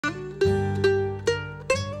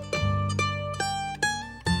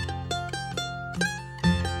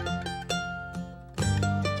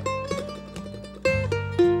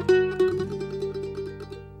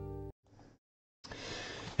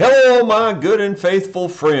Hello, my good and faithful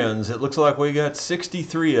friends. It looks like we got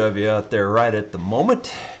 63 of you out there right at the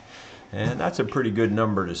moment. And that's a pretty good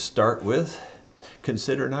number to start with,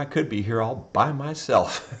 considering I could be here all by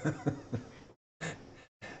myself.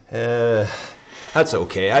 That's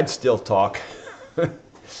okay. I'd still talk.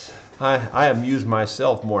 I amuse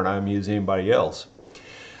myself more than I amuse anybody else.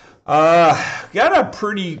 Got a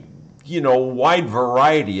pretty, wide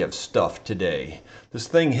variety of stuff today. This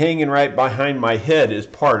thing hanging right behind my head is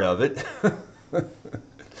part of it.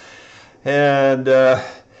 And,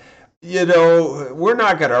 we're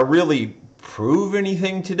not going to really prove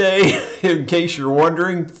anything today, in case you're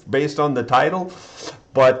wondering, based on the title.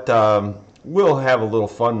 But we'll have a little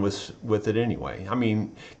fun with it anyway. I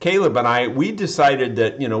mean, Caleb and I, we decided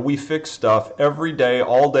that, we fix stuff every day,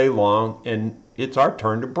 all day long, and it's our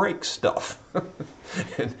turn to break stuff.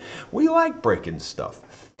 And we like breaking stuff.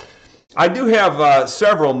 I do have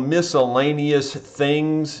several miscellaneous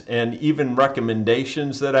things and even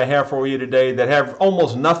recommendations that I have for you today that have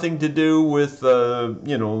almost nothing to do with,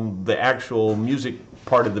 the actual music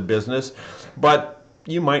part of the business, but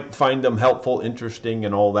you might find them helpful, interesting,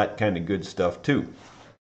 and all that kind of good stuff too.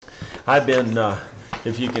 I've been,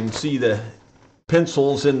 if you can see the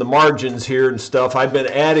pencils in the margins here and stuff, I've been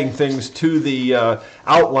adding things to the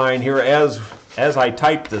outline here as I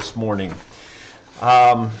typed this morning.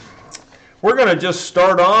 We're going to just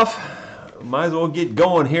start off, might as well get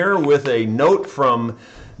going here with a note from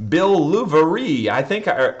Bill Louverie. I think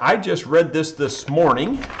I just read this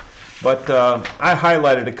morning, but I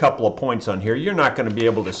highlighted a couple of points on here. You're not going to be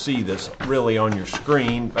able to see this really on your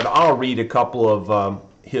screen, but I'll read a couple of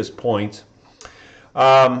his points.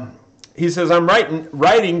 He says, I'm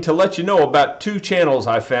writing to let you know about two channels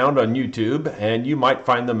I found on YouTube, and you might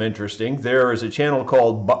find them interesting. There is a channel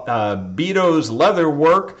called Beato's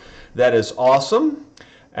Leatherwork that is awesome,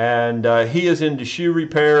 and he is into shoe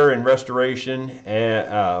repair and restoration,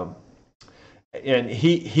 and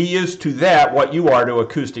he is to that what you are to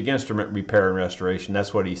acoustic instrument repair and restoration.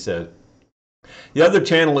 That's what he said. The other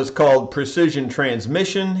channel is called Precision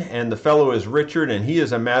Transmission, and the fellow is Richard, and he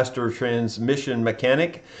is a master transmission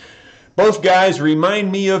mechanic. Both guys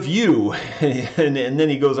remind me of you. And then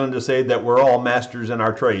he goes on to say that we're all masters in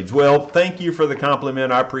our trades. Well, thank you for the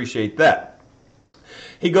compliment. I appreciate that.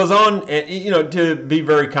 He goes on, to be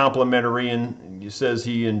very complimentary, and he says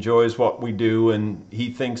he enjoys what we do, and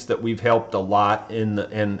he thinks that we've helped a lot,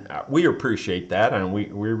 and we appreciate that, and we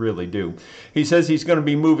really do. He says he's going to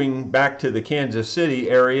be moving back to the Kansas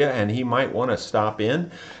City area, and he might want to stop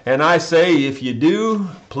in. And I say, if you do,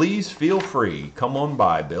 please feel free. Come on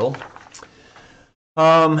by, Bill.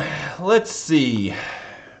 Let's see.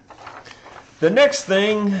 The next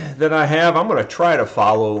thing that I have, I'm going to try to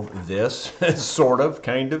follow this, sort of,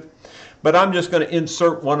 kind of, but I'm just going to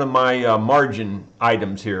insert one of my margin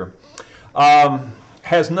items here.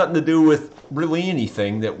 Has nothing to do with really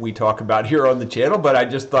anything that we talk about here on the channel, but I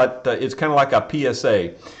just thought it's kind of like a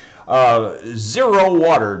PSA. Zero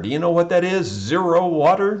water. Do you know what that is? Zero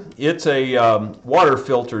water? It's a water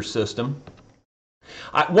filter system.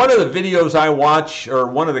 One of the videos I watch, or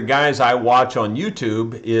one of the guys I watch on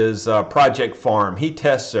YouTube, is Project Farm. He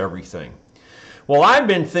tests everything. Well, I've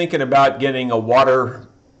been thinking about getting a water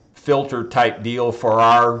filter type deal for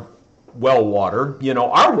our well water.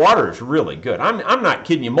 Our water is really good. I'm not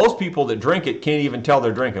kidding you. Most people that drink it can't even tell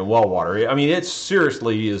they're drinking well water. I mean, it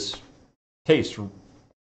seriously tastes,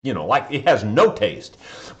 like it has no taste,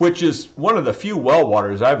 which is one of the few well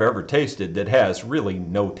waters I've ever tasted that has really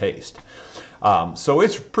no taste. So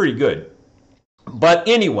it's pretty good. But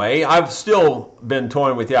anyway, I've still been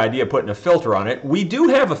toying with the idea of putting a filter on it. We do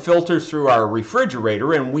have a filter through our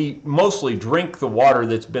refrigerator, and we mostly drink the water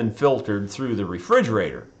that's been filtered through the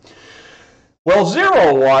refrigerator. Well,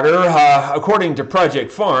 zero water, according to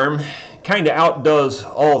Project Farm, kind of outdoes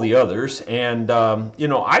all the others. And,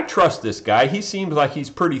 I trust this guy. He seems like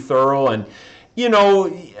he's pretty thorough, and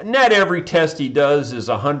not every test he does is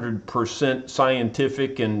 100%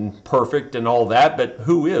 scientific and perfect and all that, but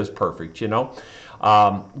who is perfect,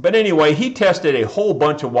 But anyway, he tested a whole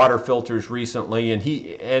bunch of water filters recently,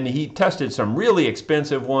 and he tested some really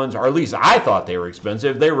expensive ones, or at least I thought they were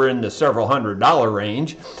expensive. They were in the several $100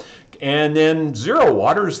 range. And then zero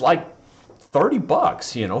water is like $30,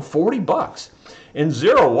 $40. And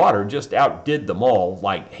zero water just outdid them all,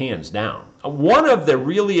 like hands down. One of the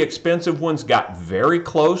really expensive ones got very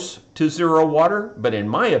close to zero water, but in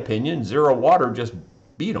my opinion, zero water just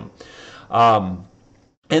beat them.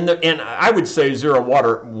 And I would say zero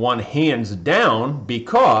water won hands down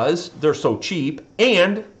because they're so cheap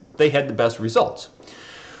and they had the best results.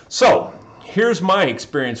 So here's my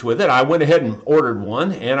experience with it. I went ahead and ordered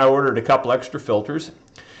one, and I ordered a couple extra filters.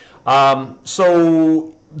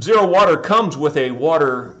 So Zero Water comes with a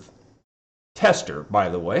water tester, by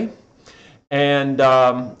the way. And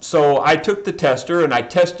so I took the tester and I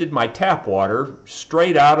tested my tap water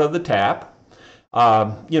straight out of the tap,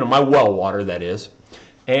 my well water, that is.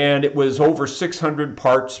 And it was over 600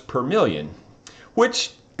 parts per million,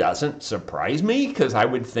 which doesn't surprise me because I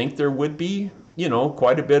would think there would be,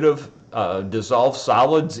 quite a bit of dissolved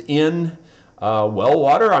solids in well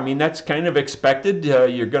water. I mean, that's kind of expected.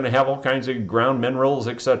 You're going to have all kinds of ground minerals,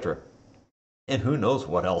 etc. And who knows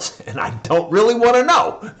what else. And I don't really want to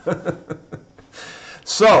know.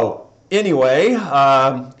 So anyway,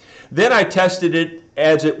 then I tested it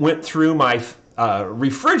as it went through my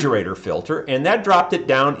refrigerator filter, and that dropped it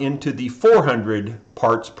down into the 400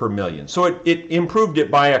 parts per million. So it improved it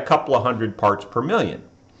by a couple of hundred parts per million.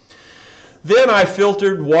 Then I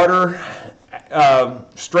filtered water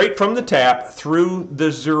straight from the tap through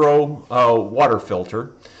the Zero water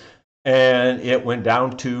filter, and it went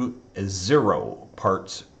down to 0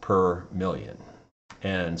 parts per million.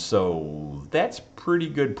 And so that's pretty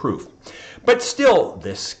good proof. But still,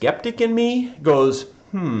 the skeptic in me goes,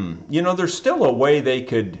 there's still a way they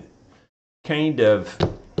could kind of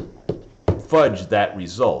fudge that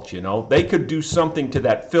result, They could do something to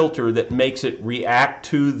that filter that makes it react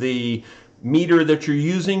to the meter that you're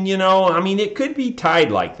using, I mean, it could be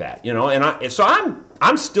tied like that, and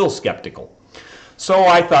I'm still skeptical. So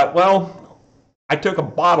I thought, well, I took a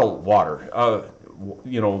bottled water,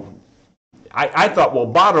 I thought, well,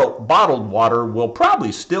 bottled water will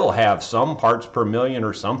probably still have some parts per million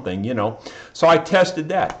or something, So I tested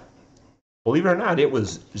that. Believe it or not, it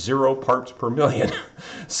was 0 parts per million.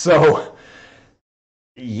 So,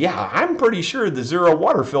 yeah, I'm pretty sure the Zero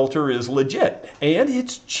water filter is legit, and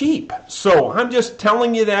it's cheap. So I'm just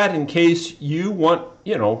telling you that in case you want,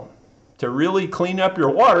 to really clean up your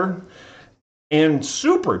water. And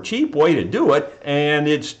super cheap way to do it, and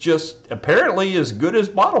it's just apparently as good as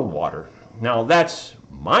bottled water. Now, that's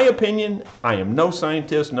my opinion. I am no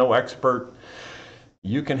scientist, no expert.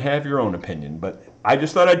 You can have your own opinion, but I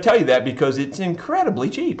just thought I'd tell you that because it's incredibly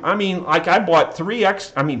cheap. I mean, like I bought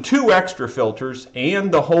 2 extra filters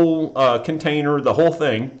and the whole container, the whole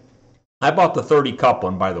thing. I bought the 30 cup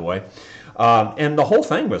one, by the way. And the whole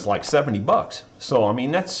thing was like $70. So, I mean,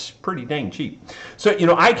 that's pretty dang cheap. So,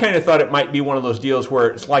 I kind of thought it might be one of those deals where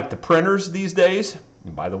it's like the printers these days.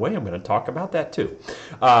 And by the way, I'm going to talk about that too.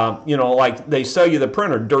 Like they sell you the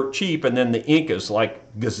printer dirt cheap and then the ink is like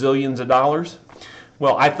gazillions of dollars.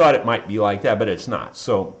 Well, I thought it might be like that, but it's not.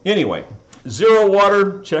 So anyway, Zero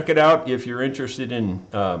water, check it out if you're interested in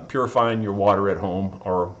purifying your water at home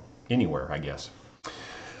or anywhere, I guess.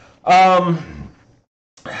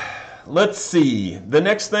 Let's see. The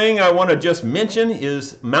next thing I want to just mention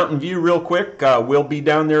is Mountain View real quick. We'll be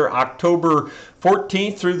down there October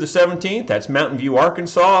 14th through the 17th. That's Mountain View,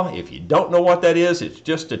 Arkansas. If you don't know what that is, it's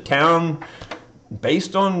just a town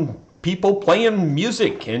based on people playing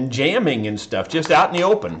music and jamming and stuff just out in the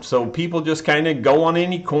open. So people just kind of go on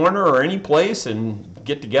any corner or any place and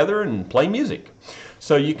get together and play music.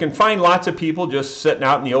 So you can find lots of people just sitting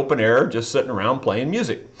out in the open air, just sitting around playing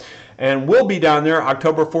music. And we'll be down there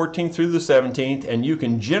October 14th through the 17th, and you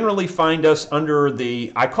can generally find us under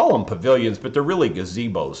the, I call them pavilions, but they're really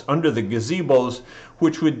gazebos. Under the gazebos,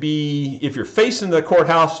 which would be, if you're facing the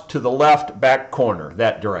courthouse, to the left back corner,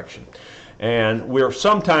 that direction. And we're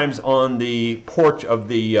sometimes on the porch of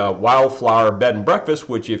the Wildflower Bed and Breakfast,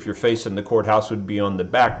 which if you're facing the courthouse would be on the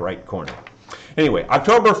back right corner. Anyway,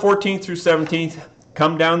 October 14th through 17th,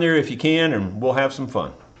 come down there if you can, and we'll have some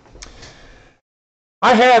fun.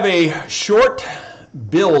 I have a short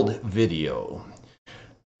build video.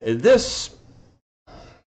 This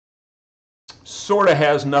sort of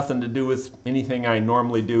has nothing to do with anything I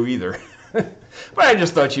normally do either, but I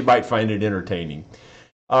just thought you might find it entertaining.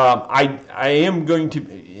 I am going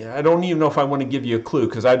to, I don't even know if I want to give you a clue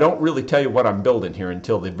because I don't really tell you what I'm building here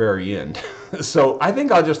until the very end. So I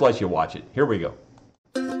think I'll just let you watch it. Here we go.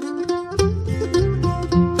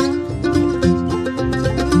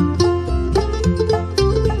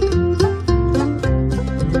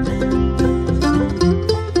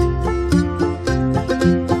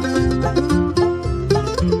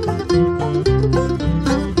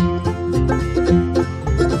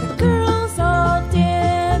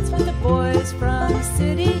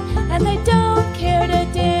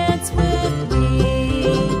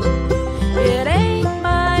 It ain't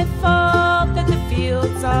my fault that the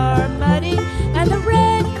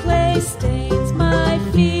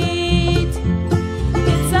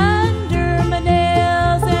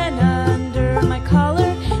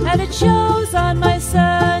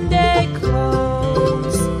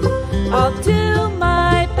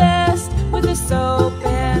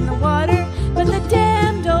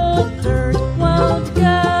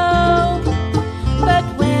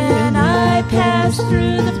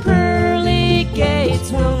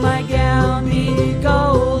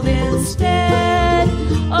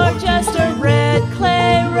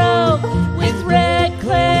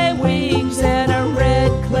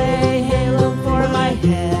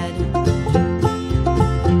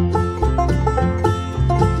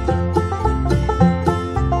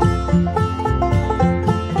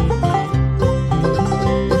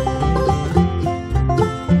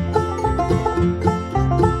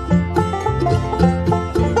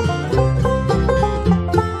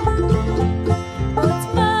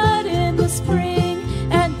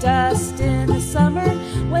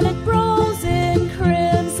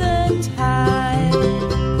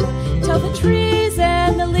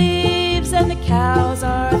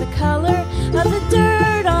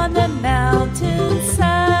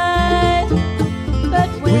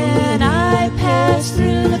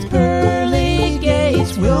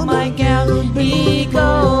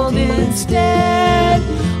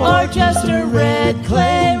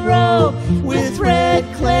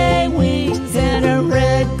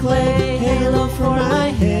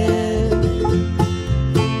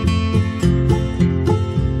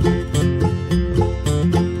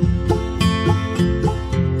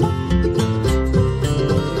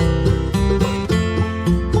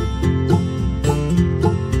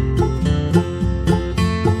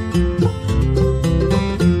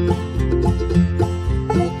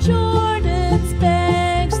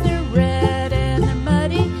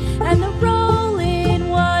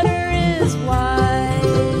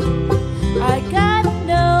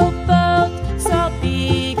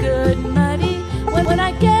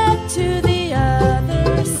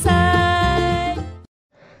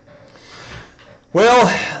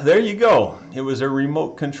you go. It was a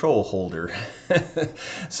remote control holder.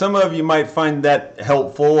 Some of you might find that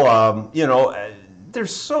helpful. You know,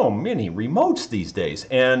 there's so many remotes these days.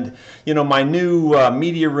 And, you know, my new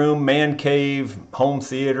media room, man cave, home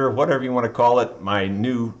theater, whatever you want to call it, my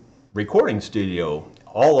new recording studio,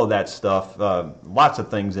 all of that stuff, lots of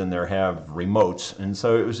things in there have remotes. And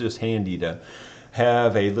so it was just handy to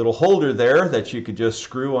have a little holder there that you could just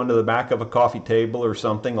screw onto the back of a coffee table or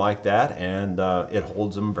something like that, and it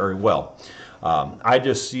holds them very well. I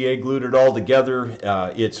just CA glued it all together.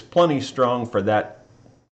 It's plenty strong for that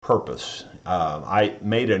purpose. I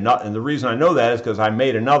made another, and the reason I know that is because I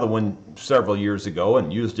made another one several years ago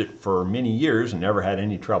and used it for many years and never had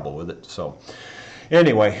any trouble with it. So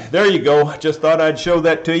anyway, there you go. Just thought I'd show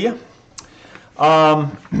that to you.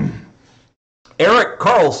 Eric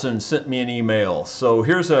Carlson sent me an email. So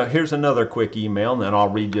here's another quick email, and then I'll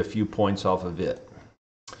read you a few points off of it.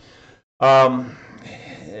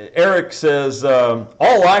 Eric says,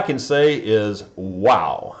 all I can say is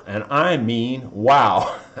wow, and I mean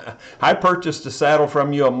wow. I purchased a saddle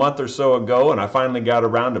from you a month or so ago, and I finally got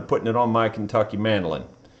around to putting it on my Kentucky mandolin.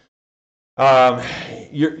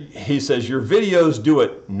 He says, your videos do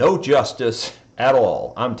it no justice at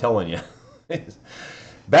all. I'm telling you.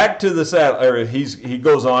 Back to the saddle, or he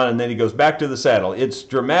goes on and then he goes back to the saddle. It's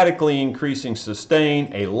dramatically increasing sustain,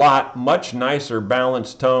 a lot, much nicer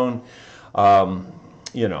balanced tone.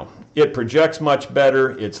 You know, it projects much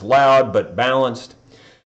better. It's loud but balanced.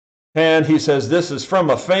 And he says, this is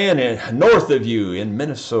from a fan north of you in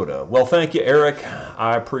Minnesota. Well, thank you, Eric.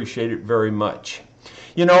 I appreciate it very much.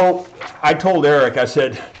 You know, I told Eric, I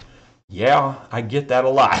said, yeah, I get that a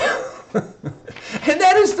lot. And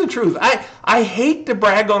that is the truth. I hate to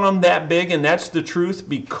brag on them that big, and that's the truth,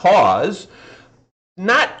 because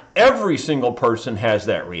not every single person has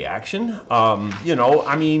that reaction. You know,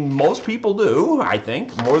 I mean, most people do, I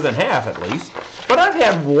think, more than half at least. But I've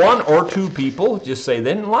had one or two people just say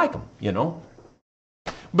they didn't like them, you know.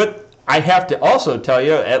 But I have to also tell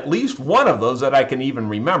you, at least one of those that I can even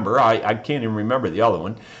remember, I can't even remember the other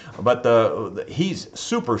one, but he's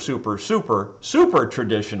super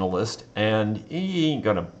traditionalist, and he ain't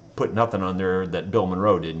gonna put nothing on there that Bill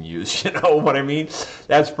Monroe didn't use, you know what I mean?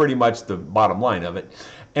 That's pretty much the bottom line of it.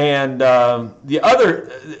 And the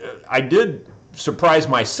other, I did surprise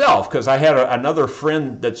myself, because I had another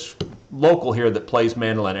friend that's local here that plays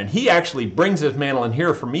mandolin, and he actually brings his mandolin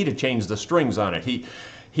here for me to change the strings on it.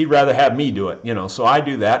 He'd rather have me do it, you know, so I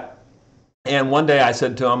do that. And one day I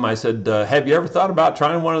said to him, I said, have you ever thought about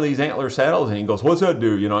trying one of these antler saddles? And he goes, what's that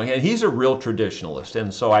do? You know, and he's a real traditionalist.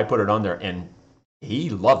 And so I put it on there, and he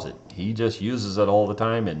loves it. He just uses it all the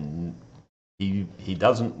time, and he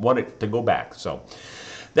doesn't want it to go back. So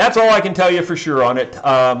that's all I can tell you for sure on it.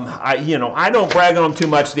 You know, I don't brag on them too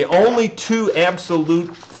much. The only two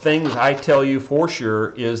absolute things I tell you for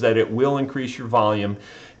sure is that it will increase your volume.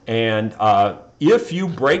 And if you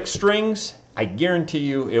break strings, I guarantee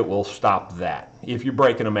you it will stop that. If you're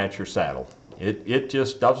breaking them at your saddle, it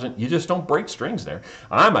just doesn't. You just don't break strings there.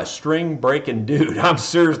 I'm a string breaking dude. I'm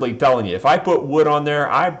seriously telling you. If I put wood on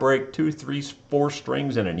there, I break 2, 3, 4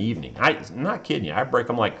 strings in an evening. I'm not kidding you. I break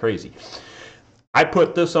them like crazy. I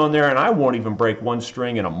put this on there, and I won't even break 1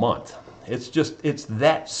 string in a month. It's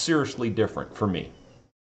that seriously different for me.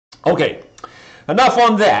 Okay, enough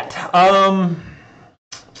on that.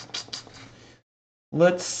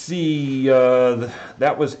 Let's see,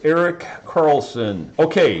 that was Eric Carlson.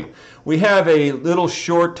 Okay, we have a little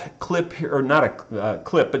short clip here, or not a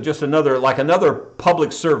clip, but just another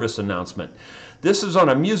public service announcement. This is on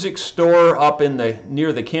a music store up in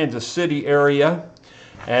near the Kansas City area,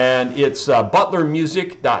 and it's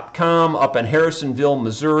butlermusic.com up in Harrisonville,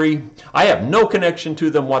 Missouri. I have no connection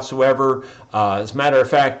to them whatsoever. As a matter of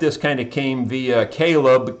fact, this kind of came via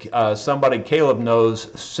Caleb. Somebody Caleb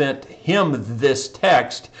knows sent him this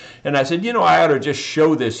text, and I said, you know, I ought to just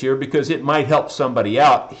show this here because it might help somebody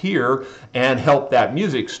out here and help that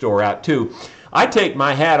music store out too. I take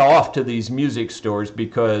my hat off to these music stores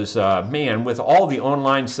because, man, with all the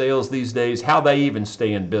online sales these days, how they even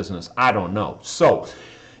stay in business, I don't know. So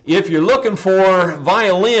if you're looking for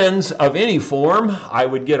violins of any form, I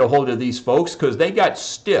would get a hold of these folks because they got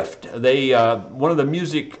stiffed. They one of the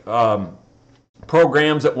music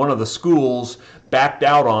programs at one of the schools backed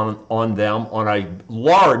out on them on a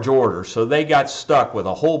large order, so they got stuck with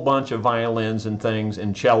a whole bunch of violins and things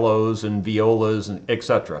and cellos and violas and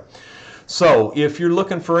etc. So if you're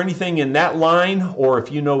looking for anything in that line, or if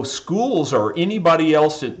you know schools or anybody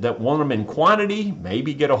else that want them in quantity,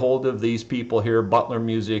 maybe get a hold of these people here, Butler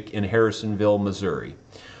Music in Harrisonville, Missouri.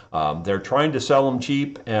 They're trying to sell them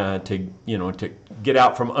cheap to get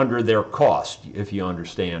out from under their cost, if you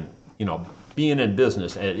understand. Being in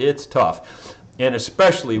business, it's tough, and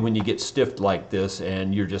especially when you get stiffed like this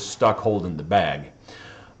and you're just stuck holding the bag.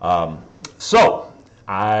 So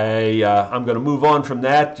I'm going to move on from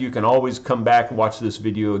that. You can always come back and watch this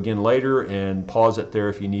video again later and pause it there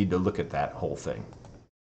if you need to look at that whole thing.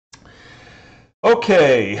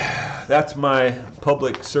 Okay, that's my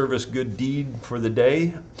public service good deed for the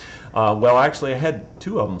day. Well, actually, I had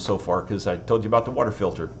 2 of them so far because I told you about the water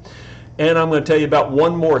filter. And I'm going to tell you about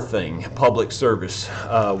one more thing, public service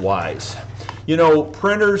wise.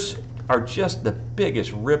 Printers are just the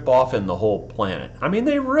biggest rip-off in the whole planet. I mean,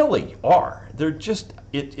 they really are. They're just,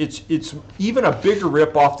 it's even a bigger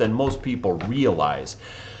rip-off than most people realize.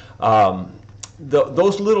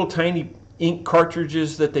 Those little tiny ink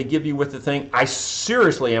cartridges that they give you with the thing, I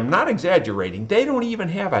seriously am not exaggerating. They don't even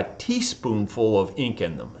have a teaspoonful of ink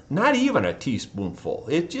in them. Not even a teaspoonful.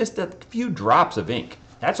 It's just a few drops of ink.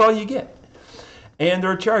 That's all you get. And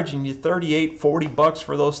they're charging you $38, $40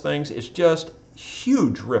 for those things. It's just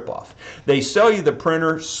huge ripoff. They sell you the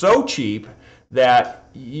printer so cheap that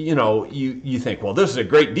you think, well, this is a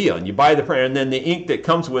great deal, and you buy the printer, and then the ink that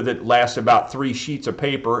comes with it lasts about 3 sheets of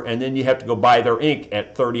paper, and then you have to go buy their ink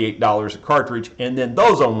at $38 a cartridge, and then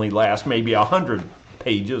those only last maybe 100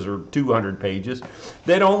 pages or 200 pages.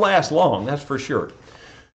 They don't last long, that's for sure.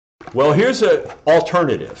 Well, here's an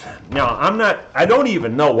alternative. Now, I don't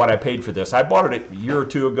even know what I paid for this. I bought it a year or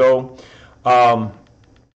 2 ago.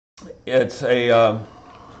 It's a,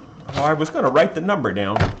 I was going to write the number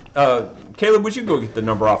down. Caleb, would you go get the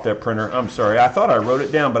number off that printer? I'm sorry, I thought I wrote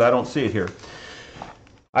it down, but I don't see it here.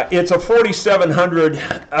 It's a 4700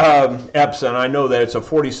 Epson. I know that it's a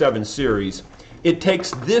 47 series. It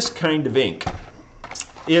takes this kind of ink.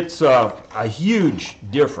 It's a huge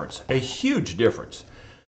difference,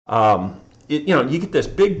 you get this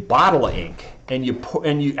big bottle of ink, and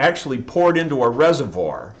you actually pour it into a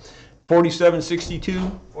reservoir. 4762?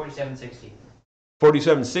 4760.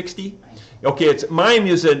 4760? Okay, mine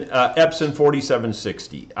is an Epson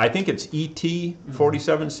 4760. I think it's ET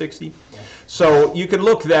 4760. Yeah. So you can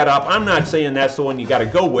look that up. I'm not saying that's the one you got to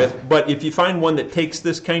go with, but if you find one that takes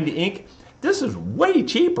this kind of ink, this is way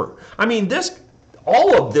cheaper. I mean,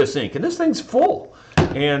 all of this ink, and this thing's full.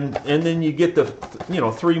 And then you get the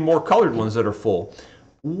 3 more colored ones that are full.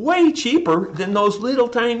 Way cheaper than those little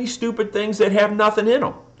tiny stupid things that have nothing in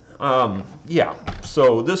them. Yeah,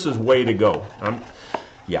 so this is way to go.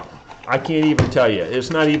 Yeah, I can't even tell you.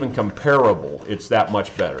 It's not even comparable. It's that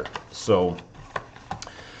much better. So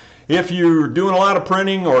if you're doing a lot of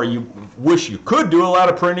printing, or you wish you could do a lot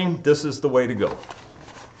of printing, this is the way to go.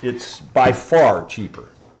 It's by far cheaper.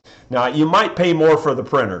 Now, you might pay more for the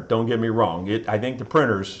printer, don't get me wrong. I think the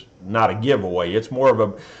printer's not a giveaway. It's more of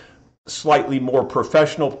a slightly more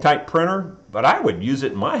professional type printer, but I would use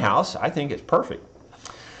it in my house. I think it's perfect.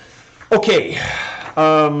 Okay,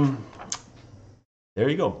 there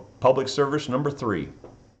you go. Public service number 3.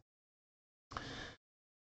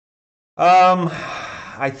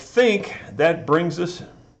 I think that brings us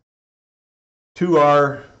to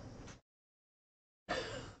our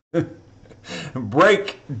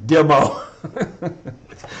break demo.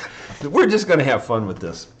 We're just going to have fun with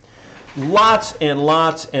this. Lots and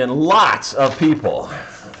lots and lots of people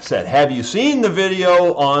said, have you seen the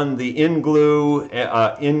video on the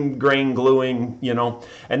in-grain gluing,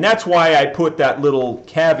 And that's why I put that little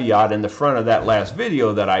caveat in the front of that last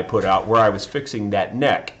video that I put out where I was fixing that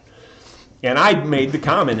neck. And I made the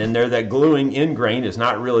comment in there that gluing in-grain is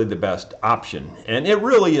not really the best option. And it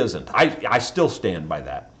really isn't. I still stand by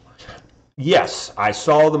that. Yes, I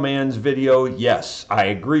saw the man's video. Yes, I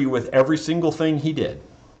agree with every single thing he did.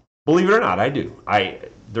 Believe it or not, I do.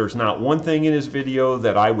 There's not one thing in his video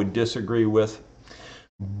that I would disagree with.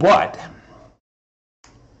 But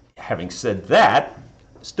having said that,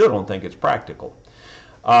 still don't think it's practical.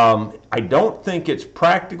 I don't think it's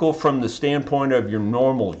practical from the standpoint of your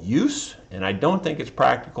normal use, and I don't think it's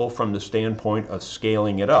practical from the standpoint of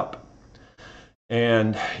scaling it up.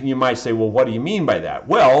 And you might say, well, what do you mean by that?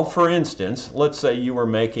 Well, for instance, let's say you were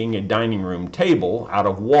making a dining room table out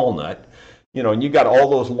of walnut, and you got all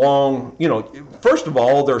those long, first of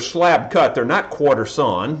all, they're slab cut. They're not quarter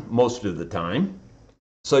sawn most of the time.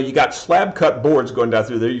 So you got slab cut boards going down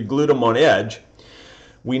through there. You glued them on edge.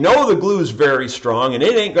 We know the glue is very strong, and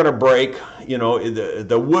it ain't going to break.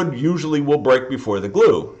 The wood usually will break before the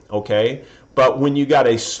glue, okay? But when you got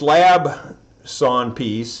a slab sawn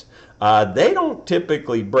piece, they don't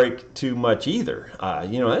typically break too much either.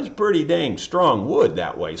 You know, that's pretty dang strong wood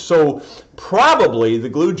that way. So probably the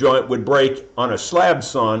glue joint would break on a slab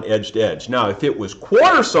sawn edge to edge. Now, if it was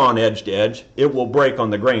quarter sawn edge to edge, it will break on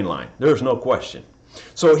the grain line. There's no question.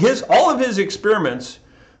 So all of his experiments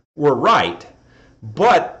were right,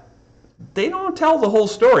 but they don't tell the whole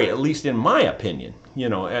story, at least in my opinion.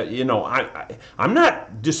 I'm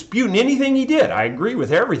not disputing anything he did. I agree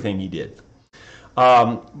with everything he did.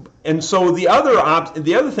 And so the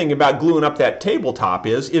other thing about gluing up that tabletop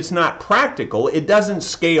is it's not practical. It doesn't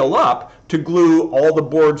scale up to glue all the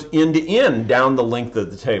boards end to end down the length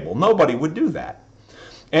of the table. Nobody would do that.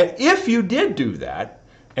 And if you did do that,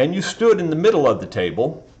 and you stood in the middle of the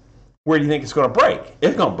table, where do you think it's going to break?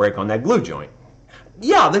 It's going to break on that glue joint.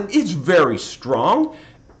 Yeah, it's very strong,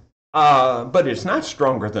 but it's not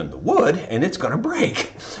stronger than the wood, and it's going to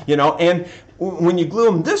break. And when you glue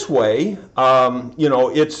them this way,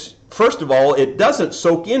 it's, first of all, it doesn't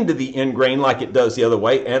soak into the end grain like it does the other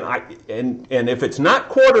way, and if it's not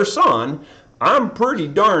quarter sawn, I'm pretty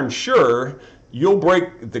darn sure you'll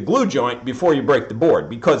break the glue joint before you break the board,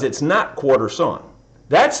 because it's not quarter sawn.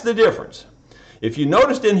 That's the difference. If you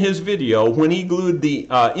noticed in his video, when he glued the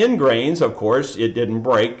end grains, of course, it didn't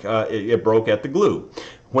break. It broke at the glue.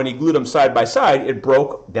 When he glued them side by side, it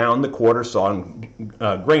broke down the quarter sawn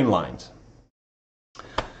grain lines.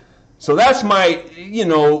 So that's my,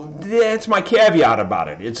 that's my caveat about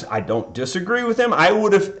it. I don't disagree with him.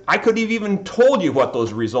 I could have even told you what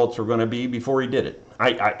those results were going to be before he did it.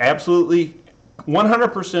 I absolutely,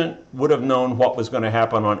 100% would have known what was going to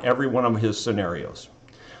happen on every one of his scenarios.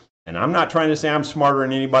 And I'm not trying to say I'm smarter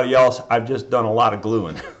than anybody else. I've just done a lot of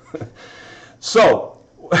gluing. So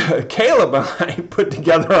Caleb and I put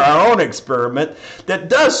together our own experiment that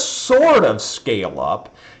does sort of scale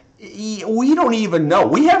up. We don't even know.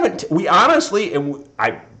 We honestly, and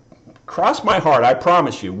I cross my heart, I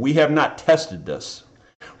promise you, we have not tested this.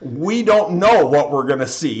 We don't know what we're going to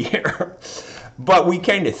see here. But we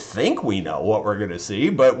kind of think we know what we're going to see,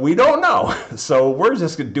 but we don't know. So we're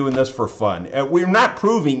just doing this for fun. We're not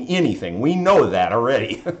proving anything. We know that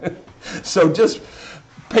already. So just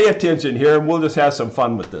pay attention here, and we'll just have some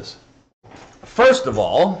fun with this. First of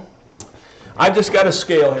all, I've just got a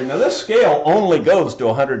scale here. Now, this scale only goes to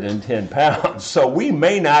 110 pounds, so we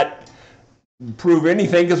may not prove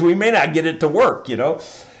anything because we may not get it to work,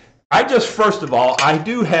 First of all, I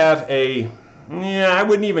do have I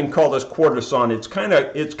wouldn't even call this quarter sawn. It's kind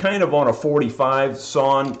of on a 45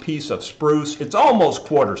 sawn piece of spruce. It's almost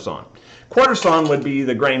quarter sawn. Quarter sawn would be,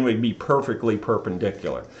 the grain would be perfectly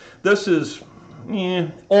perpendicular. This is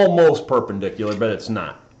almost perpendicular, but it's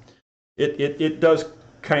not. It does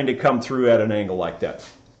kind of come through at an angle like that.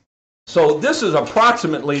 So this is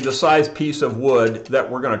approximately the size piece of wood that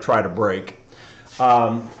we're going to try to break.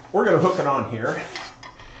 We're going to hook it on here.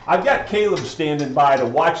 I've got Caleb standing by to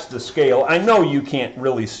watch the scale. I know you can't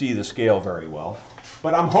really see the scale very well,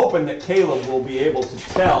 but I'm hoping that Caleb will be able to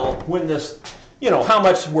tell when this, how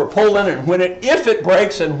much we're pulling and if it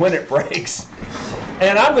breaks and when it breaks.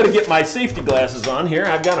 And I'm going to get my safety glasses on here.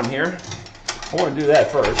 I've got them here. I want to do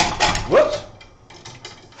that first. Whoops.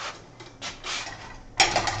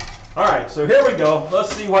 All right, so here we go.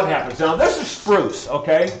 Let's see what happens. Now, this is spruce,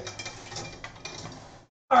 okay?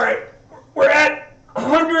 All right, we're at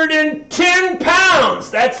 110 pounds.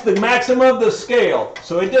 That's the maximum of the scale.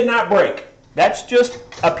 So it did not break. That's just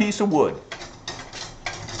a piece of wood.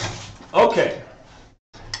 Okay.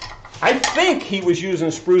 I think he was using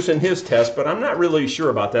spruce in his test, but I'm not really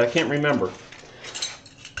sure about that. I can't remember.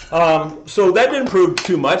 So that didn't prove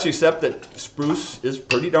too much, except that spruce is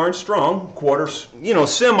pretty darn strong.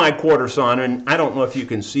 Semi-quarter sawn, and I don't know if you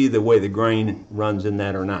can see the way the grain runs in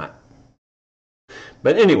that or not.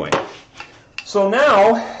 But anyway. So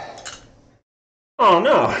now, oh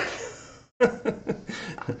no,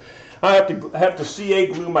 I have to CA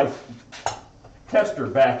glue my tester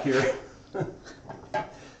back here.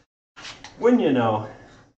 Wouldn't you know,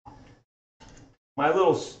 my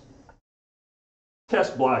little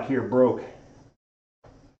test block here broke.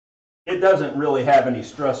 It doesn't really have any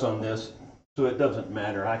stress on this, so it doesn't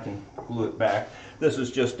matter. I can glue it back. This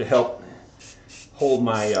is just to help hold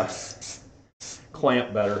my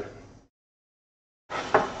clamp better.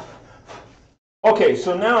 Okay,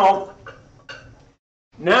 so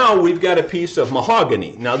now we've got a piece of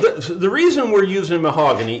mahogany. Now, the reason we're using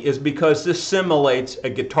mahogany is because this simulates a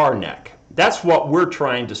guitar neck. That's what we're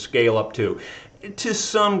trying to scale up to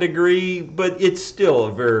some degree, but it's still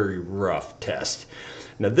a very rough test.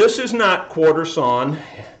 Now, this is not quarter sawn,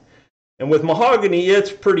 and with mahogany,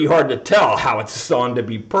 it's pretty hard to tell how it's sawn, to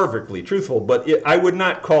be perfectly truthful, but I would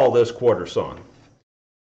not call this quarter sawn.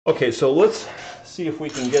 Okay, so let's see if we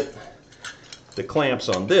can get the clamps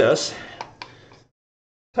on this.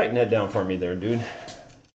 Tighten that down for me there, dude.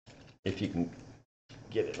 If you can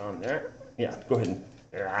get it on there. Yeah, go ahead and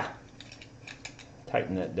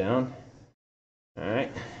tighten that down. All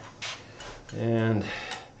right. And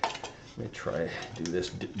let me try to do this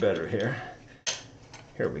better here.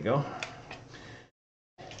 Here we go.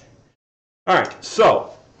 All right,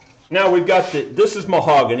 so now we've got this is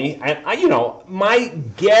mahogany, and you know, my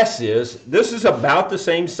guess is this is about the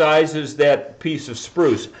same size as that piece of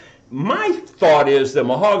spruce. My thought is the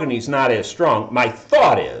mahogany is not as strong. My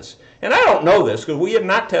thought is, and I don't know this because we have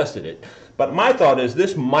not tested it, but my thought is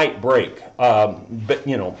this might break. But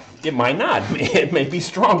you know, it might not. It may be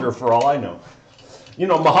stronger for all I know. You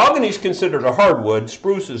know, mahogany is considered a hardwood.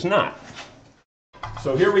 Spruce is not.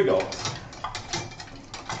 So here we go.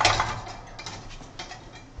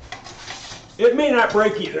 It may not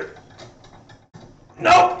break either.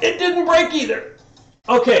 No, it didn't break either.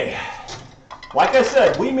 Okay. Like I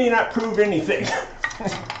said, we may not prove anything.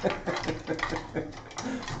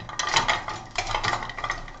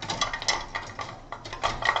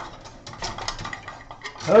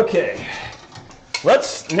 Okay.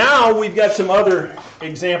 Now we've got some other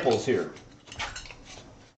examples here.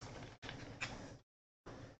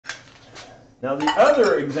 Now the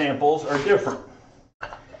other examples are different.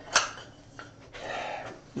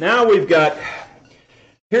 Now we've got,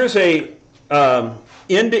 here's a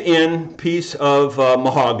end-to-end piece of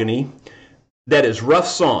mahogany that is rough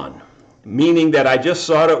sawn, meaning that I just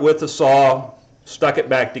sawed it with a saw, stuck it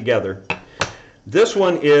back together. This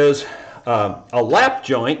one is a lap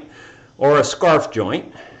joint or a scarf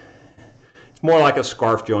joint. It's more like a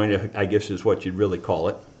scarf joint, I guess is what you'd really call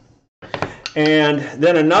it. And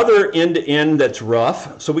then another end-to-end that's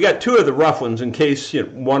rough. So we got two of the rough ones in case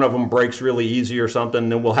one of them breaks really easy or something,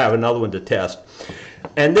 then we'll have another one to test.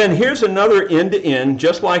 And then here's another end-to-end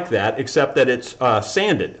just like that, except that it's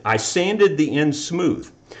sanded. I sanded the end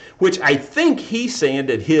smooth, which I think he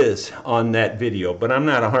sanded his on that video, but I'm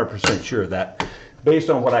not 100% sure of that based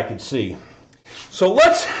on what I could see. So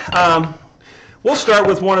let's, we'll start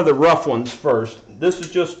with one of the rough ones first. This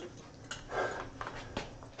is just,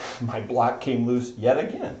 my block came loose yet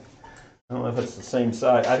again. I don't know if it's the same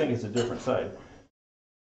side. I think it's a different side.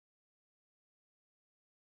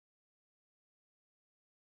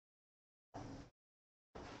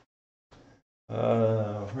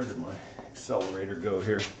 Where did my accelerator go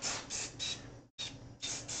here?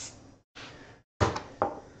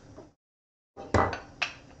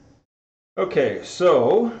 Okay,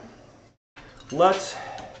 so let's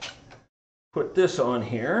put this on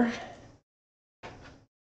here.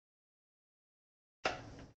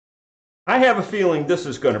 I have a feeling this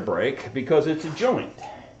is going to break because it's a joint.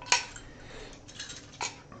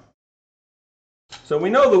 So we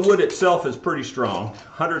know the wood itself is pretty strong,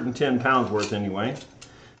 110 pounds worth anyway.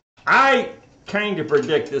 I kind of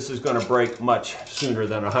predict this is going to break much sooner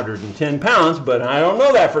than 110 pounds, but I don't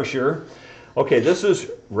know that for sure. Okay, this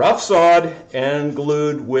is rough sawed and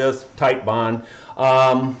glued with Titebond.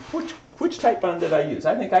 Which Titebond did I use?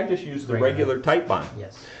 I think I just used the regular Titebond.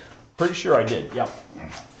 Yes. Pretty sure I did, yep.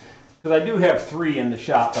 Because I do have 3 in the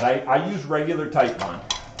shop, but I use regular Titebond.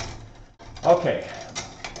 Okay.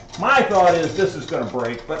 My thought is this is going to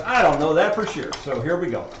break, but I don't know that for sure. So here we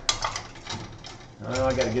go. Oh,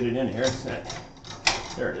 I got to get it in here.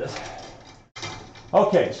 There it is.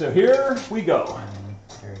 Okay, so here we go.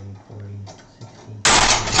 30, 40, 60,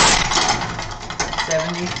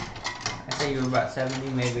 70. I'd say you were about 70,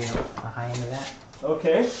 maybe a high end of that.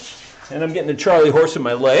 Okay, and I'm getting a Charlie horse in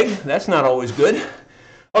my leg. That's not always good.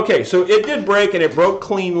 Okay, so it did break, and it broke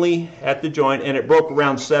cleanly at the joint, and it broke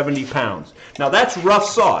around 70 pounds. Now that's rough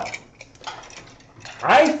sawed.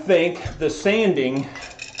 I think the sanding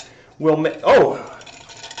will make, oh,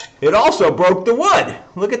 it also broke the wood.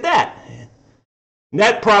 Look at that.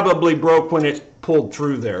 That probably broke when it pulled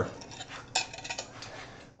through there.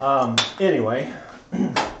 Anyway.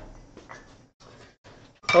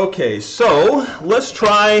 Okay, so let's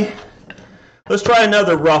try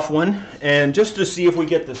another rough one, and just to see if we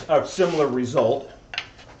get this a similar result.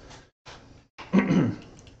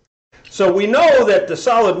 So we know that the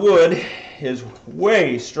solid wood is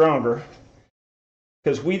way stronger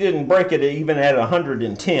because we didn't break it even at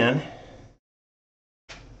 110,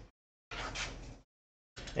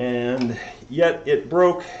 and yet it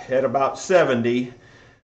broke at about 70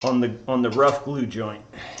 on the rough glue joint.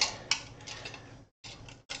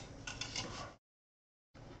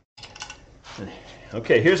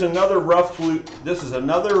 Okay, here's another rough glue. This is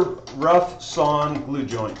another rough sawn glue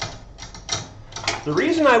joint. The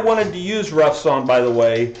reason I wanted to use rough sawn, by the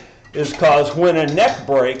way, is because when a neck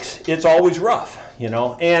breaks, it's always rough, you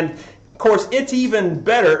know. And of course, it's even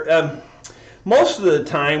better. Most of the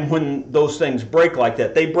time when those things break like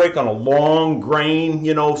that, they break on a long grain,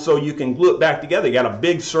 you know, so you can glue it back together. You got a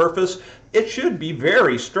big surface. It should be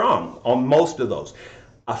very strong on most of those.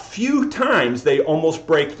 A few times they almost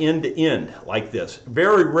break end to end like this.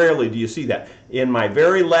 Very rarely do you see that. In my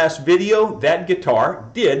very last video, that guitar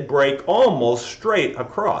did break almost straight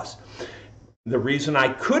across. The reason I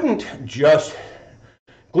couldn't just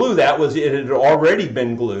glue that was it had already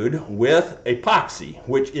been glued with epoxy,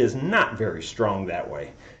 which is not very strong that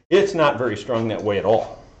way. It's not very strong that way at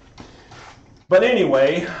all. But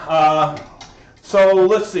anyway, so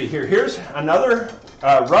let's see here. Here's another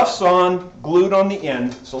rough sawn glued on the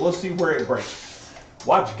end. So let's see where it breaks.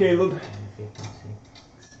 Watch, Caleb. 50,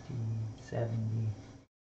 60, 70.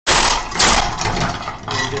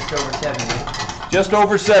 Just over 70. Just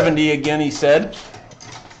over 70 again, he said.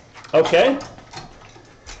 Okay.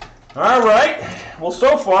 All right. Well,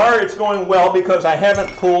 so far it's going well because I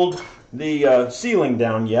haven't pulled the ceiling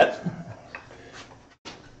down yet.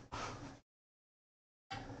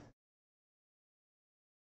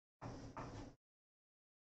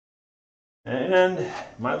 And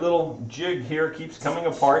my little jig here keeps coming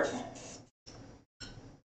apart.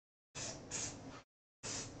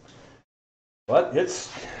 But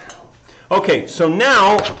it's okay. So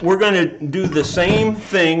now we're going to do the same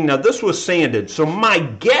thing. Now this was sanded, so my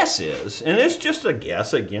guess is, and it's just a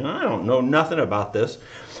guess again, I don't know nothing about this.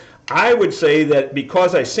 I would say that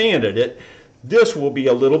because I sanded it, this will be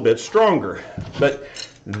a little bit stronger. But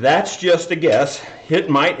that's just a guess. It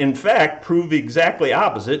might, in fact, prove exactly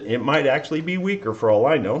opposite. It might actually be weaker for all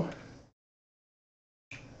I know.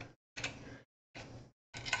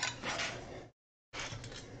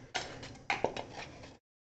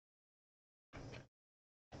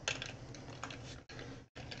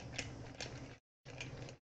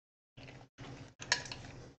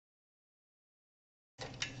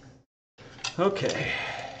 Okay.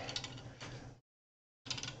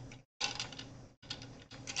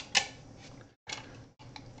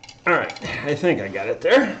 All right, I think I got it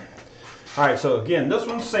there. All right, so again, this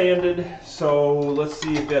one's sanded, so let's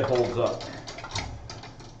see if that holds up.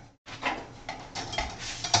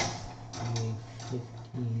 50,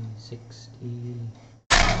 60.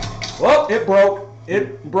 Well, it broke.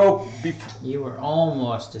 It broke before. You were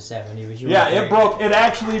almost to 70, but you Yeah, weren't it broke. It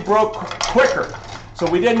actually broke quicker. So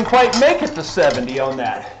we didn't quite make it to 70 on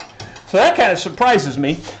that. So that kind of surprises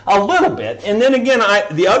me a little bit. And then again,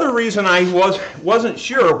 the other reason I wasn't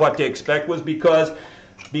sure what to expect was because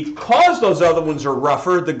those other ones are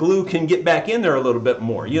rougher, the glue can get back in there a little bit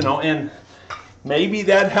more, you know, and maybe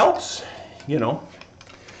that helps, you know.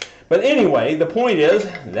 But anyway, the point is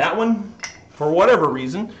that one, for whatever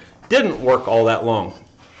reason, didn't work all that long.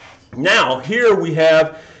 Now, here we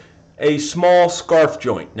have a small scarf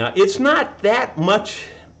joint. Now, it's not that much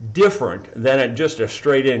different than just a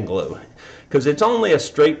straight in glue because it's only a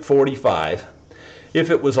straight 45. If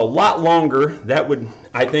it was a lot longer, that would,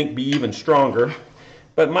 I think, be even stronger.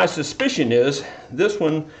 But my suspicion is this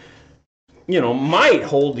one, you know, might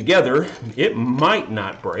hold together. It might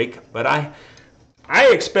not break, but I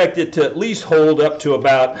expect it to at least hold up to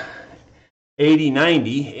about 80,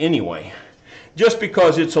 90 anyway, just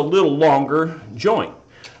because it's a little longer joint.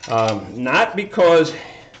 Not because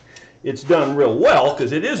it's done real well,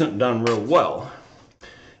 because it isn't done real well.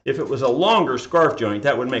 If it was a longer scarf joint,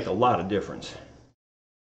 that would make a lot of difference.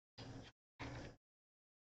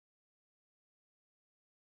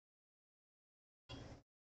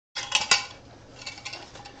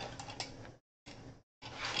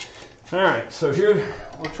 All right, so here,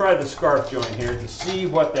 we'll try the scarf joint here to see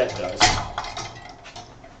what that does.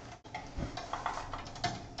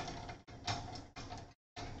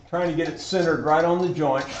 Trying to get it centered right on the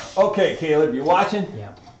joint. Okay, Caleb, you watching?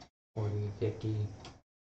 Yeah. 40, 50,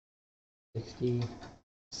 60,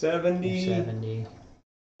 70, 70,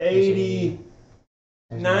 80,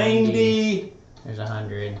 90. There's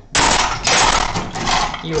 100.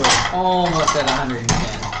 You were almost at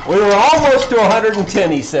 110. We were almost to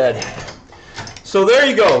 110, he said. So there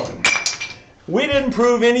you go. We didn't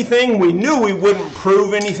prove anything. We knew we wouldn't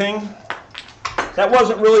prove anything. That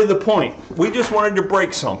wasn't really the point. We just wanted to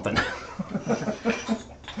break something.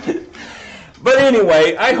 But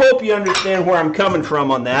anyway, I hope you understand where I'm coming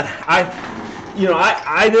from on that.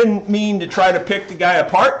 I didn't mean to try to pick the guy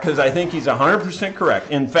apart because I think he's 100%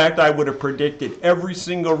 correct. In fact, I would have predicted every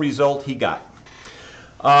single result he got.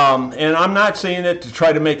 And I'm not saying it to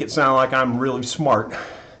try to make it sound like I'm really smart.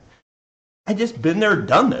 I just been there,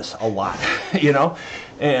 done this a lot, you know,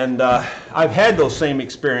 and I've had those same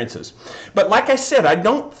experiences. But like I said, I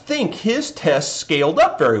don't think his test scaled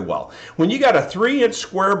up very well. When you got a 3-inch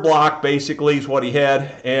square block, basically, is what he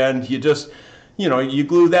had, and you just, you know, you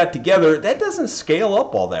glue that together, that doesn't scale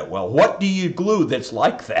up all that well. What do you glue that's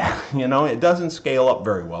like that? You know, it doesn't scale up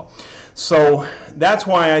very well. So that's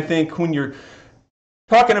why I think when you're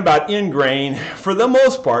talking about end grain, for the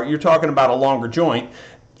most part, you're talking about a longer joint.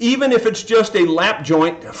 Even if it's just a lap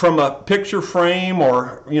joint from a picture frame,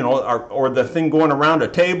 or you know, or the thing going around a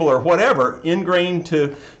table or whatever, end grain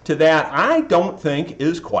to that, I don't think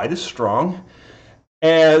is quite as strong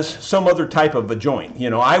as some other type of a joint. You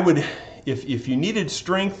know, I would, if you needed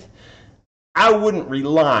strength, I wouldn't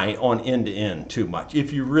rely on end to end too much.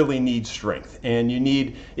 If you really need strength and you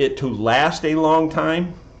need it to last a long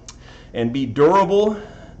time and be durable,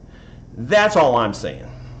 that's all I'm saying.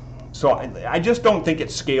 So I just don't think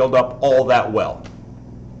it's scaled up all that well.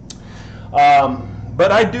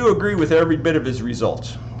 But I do agree with every bit of his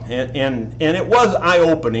results. And it was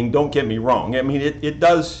eye-opening, don't get me wrong. I mean,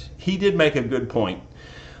 he did make a good point.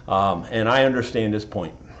 And I understand his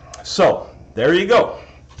point. So, there you go.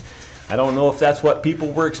 I don't know if that's what people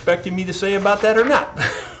were expecting me to say about that or not.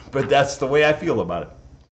 But that's the way I feel about it.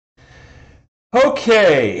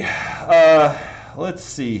 Okay. Let's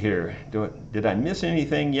see here. Did I miss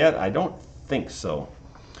anything yet? I don't think so.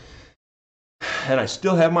 And I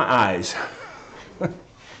still have my eyes.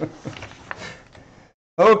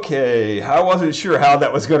 Okay, I wasn't sure how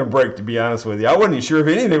that was going to break, to be honest with you. I wasn't sure if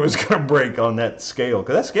anything was going to break on that scale,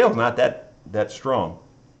 because that scale's not that strong.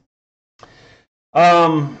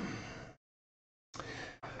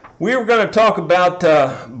 We were going to talk about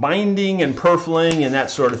binding and purfling and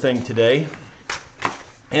that sort of thing today.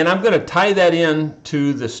 And I'm going to tie that in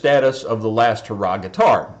to the status of the last hurrah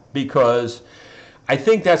guitar, because I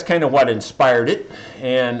think that's kind of what inspired it,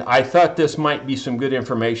 and I thought this might be some good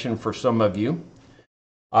information for some of you.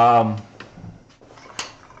 Let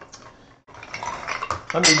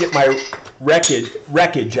me get my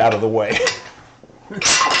wreckage out of the way.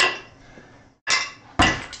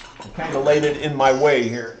 I kind of laid it in my way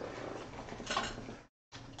here.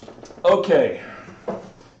 Okay.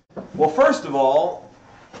 Well, first of all,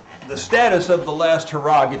 the status of the last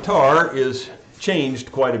hurrah guitar is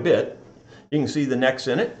changed quite a bit. You can see the necks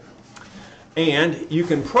in it, and you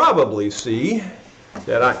can probably see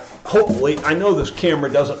that hopefully, I know this camera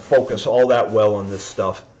doesn't focus all that well on this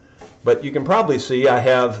stuff, but you can probably see I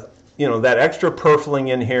have, you know, that extra purfling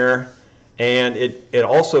in here, and it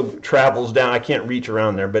also travels down. I can't reach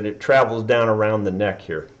around there, but it travels down around the neck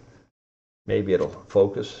here. Maybe it'll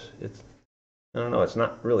focus. I don't know, it's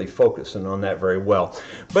not really focusing on that very well.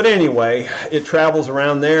 But anyway, it travels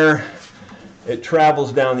around there. It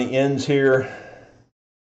travels down the ends here.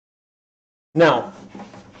 Now,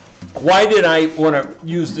 why did I want to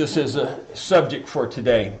use this as a subject for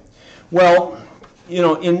today? Well, you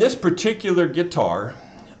know, in this particular guitar,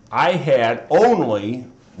 I had only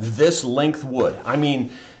this length wood. I mean,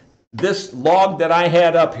 this log that I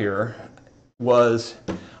had up here was,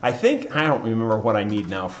 I don't remember what I need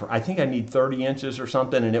now. I think I need 30 inches or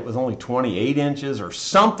something, and it was only 28 inches or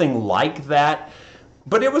something like that.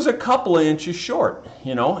 But it was a couple of inches short,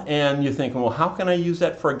 you know, and you're thinking, well, how can I use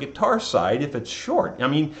that for a guitar side if it's short? I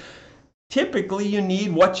mean, typically you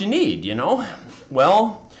need what you need, you know.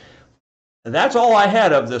 Well, that's all I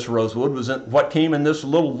had of this rosewood, was what came in this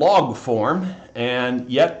little log form, and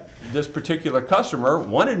yet this particular customer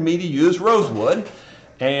wanted me to use rosewood,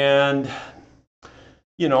 and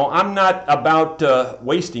you know, I'm not about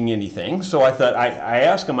wasting anything, so I thought, I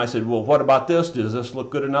asked them, I said, well, what about this? Does this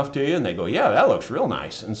look good enough to you? And they go, yeah, that looks real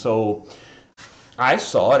nice. And so I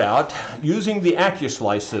saw it out using the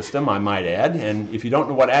AccuSlice system, I might add. And if you don't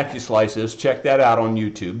know what AccuSlice is, check that out on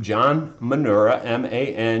YouTube. John Manura,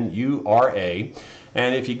 M-A-N-U-R-A.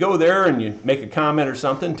 And if you go there and you make a comment or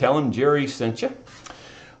something, tell him Jerry sent you.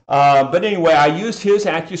 But anyway, I used his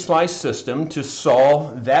AccuSlice system to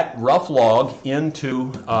saw that rough log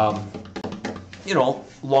into, you know,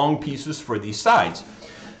 long pieces for these sides.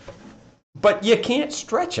 But you can't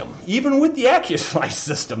stretch them, even with the AccuSlice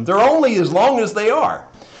system. They're only as long as they are.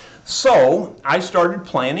 So I started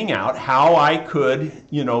planning out how I could,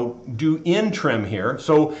 you know, do end trim here.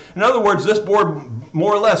 So in other words, this board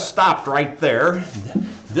more or less stopped right there.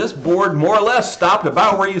 This board more or less stopped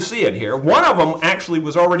about where you see it here. One of them actually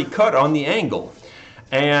was already cut on the angle.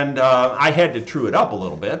 And I had to true it up a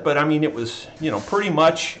little bit, but I mean, it was, you know, pretty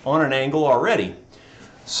much on an angle already.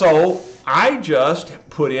 So I just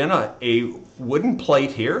put in a wooden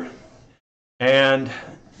plate here and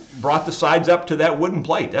brought the sides up to that wooden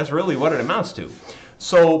plate. That's really what it amounts to.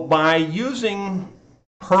 So by using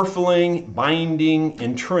purfling, binding,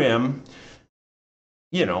 and trim,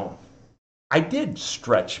 you know, I did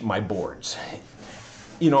stretch my boards.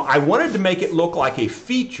 You know, I wanted to make it look like a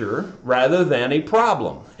feature rather than a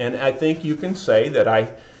problem. And I think you can say that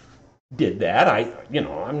I did that.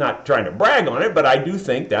 I'm not trying to brag on it, but I do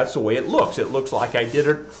think that's the way it looks. It looks like I did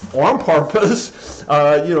it on purpose,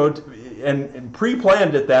 and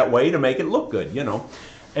pre-planned it that way to make it look good,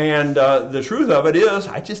 And the truth of it is,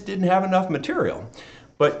 I just didn't have enough material.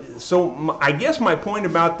 But so I guess my point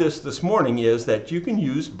about this morning is that you can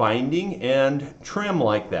use binding and trim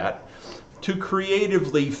like that to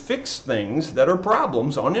creatively fix things that are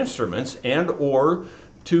problems on instruments, and or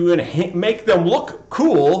to make them look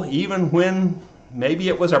cool even when maybe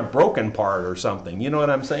it was a broken part or something. You know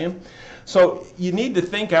what I'm saying? So you need to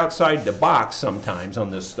think outside the box sometimes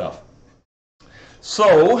on this stuff.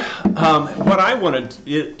 So what I wanted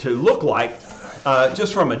it to look like,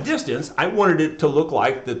 just from a distance, I wanted it to look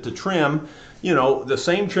like that the trim, the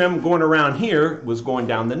same trim going around here was going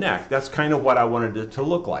down the neck. That's kind of what I wanted it to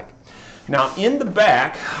look like. Now in the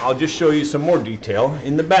back, I'll just show you some more detail.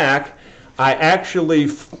 In the back, I actually,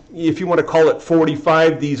 if you want to call it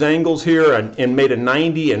 45, these angles here, and made a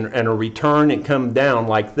 90 and a return and come down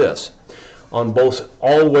like this on both,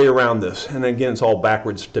 all the way around this. And again, it's all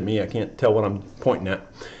backwards to me. I can't tell what I'm pointing at.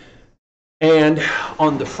 And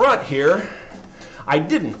on the front here, I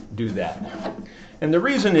didn't do that. And the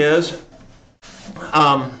reason is,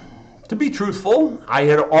 to be truthful, I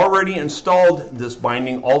had already installed this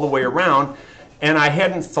binding all the way around, and I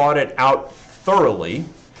hadn't thought it out thoroughly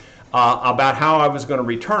about how I was going to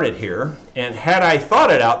return it here. And had I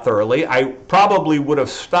thought it out thoroughly, I probably would have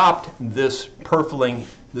stopped this purfling,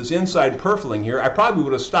 this inside purfling here. I probably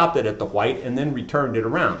would have stopped it at the white and then returned it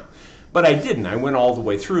around. But I didn't. I went all the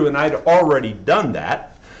way through, and I'd already done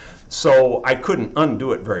that, so I couldn't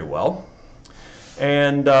undo it very well.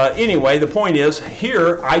 And anyway, the point is,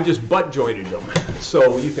 here I just butt jointed them,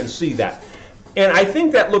 so you can see that. And I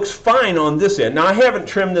think that looks fine on this end. Now I haven't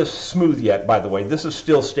trimmed this smooth yet, by the way. This is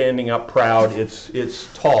still standing up proud. It's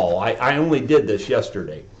tall. I only did this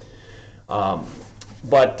yesterday.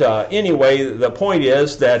 Anyway, the point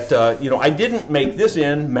is that I didn't make this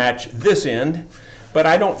end match this end, but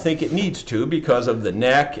I don't think it needs to because of the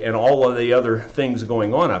neck and all of the other things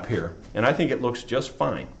going on up here. And I think it looks just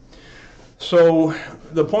fine. So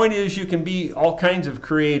the point is, you can be all kinds of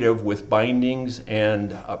creative with bindings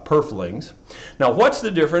and purflings. Now, what's the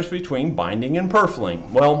difference between binding and purfling?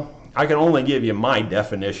 Well, I can only give you my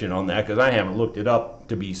definition on that because I haven't looked it up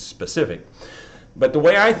to be specific. But the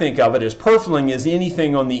way I think of it is, purfling is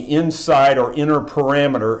anything on the inside or inner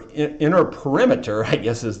perimeter, I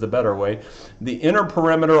guess is the better way, the inner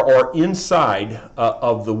perimeter or inside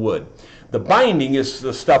of the wood. The binding is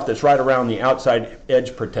the stuff that's right around the outside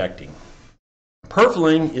edge protecting.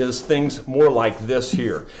 Purfling is things more like this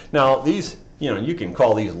here. Now these, you can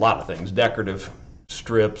call these a lot of things, decorative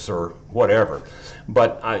strips or whatever.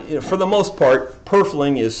 But for the most part,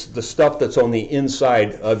 purfling is the stuff that's on the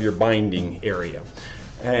inside of your binding area.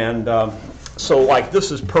 And so like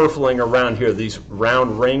this is purfling around here, these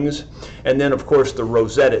round rings. And then of course the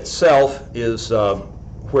rosette itself is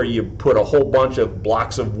where you put a whole bunch of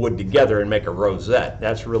blocks of wood together and make a rosette.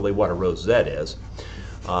 That's really what a rosette is.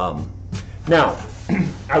 Now,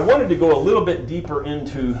 I wanted to go a little bit deeper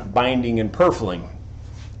into binding and purfling.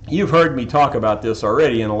 You've heard me talk about this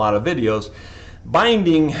already in a lot of videos.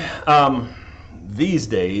 Binding these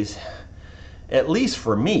days, at least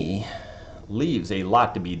for me, leaves a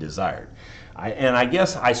lot to be desired. And I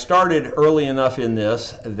guess I started early enough in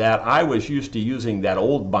this that I was used to using that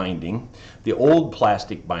old binding, the old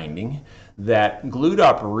plastic binding, that glued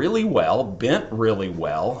up really well, bent really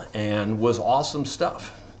well, and was awesome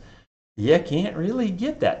stuff. You can't really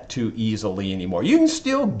get that too easily anymore. You can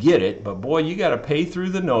still get it, but boy, you got to pay through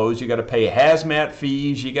the nose. You got to pay hazmat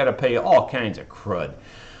fees. You got to pay all kinds of crud.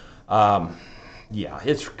 Yeah,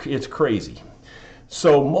 it's crazy.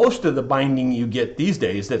 So most of the binding you get these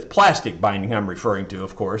days, that's plastic binding I'm referring to,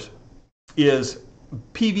 of course, is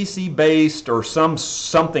PVC based or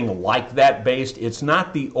something like that based. It's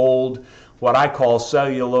not the old, what I call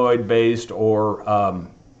celluloid based, or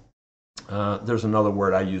there's another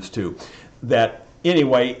word I use too. That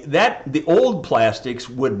anyway, the old plastics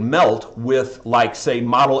would melt with, like, say,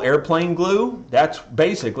 model airplane glue. That's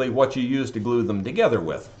basically what you use to glue them together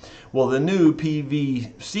with. Well, the new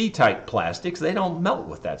PVC type plastics, they don't melt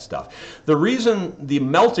with that stuff. The reason the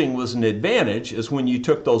melting was an advantage is when you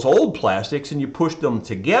took those old plastics and you pushed them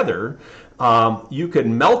together, you could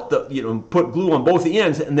melt put glue on both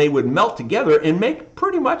ends and they would melt together and make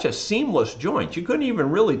pretty much a seamless joint. You couldn't even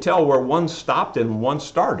really tell where one stopped and one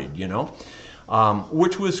started,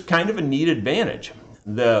 which was kind of a neat advantage.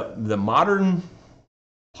 The modern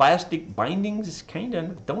plastic bindings kind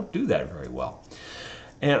of don't do that very well.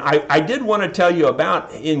 And I did want to tell you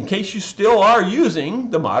about, in case you still are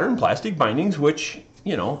using the modern plastic bindings, which,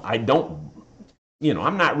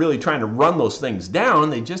 I'm not really trying to run those things down.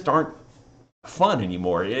 They just aren't fun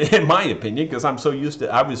anymore, in my opinion, because I was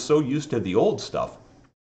so used to the old stuff.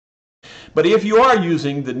 But if you are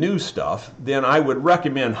using the new stuff, then I would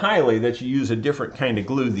recommend highly that you use a different kind of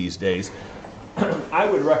glue these days. I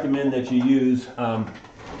would recommend that you use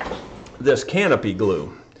this canopy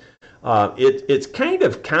glue. It's kind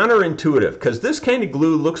of counterintuitive because this kind of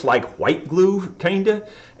glue looks like white glue, kinda,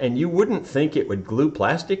 and you wouldn't think it would glue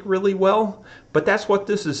plastic really well, but that's what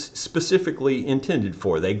this is specifically intended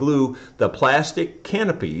for. They glue the plastic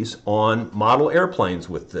canopies on model airplanes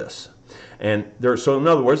with this. And so in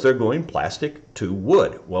other words, they're gluing plastic to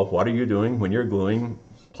wood. Well, what are you doing when you're gluing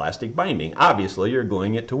plastic binding? Obviously, you're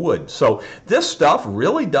gluing it to wood. So this stuff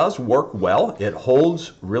really does work well. It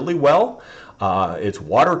holds really well. It's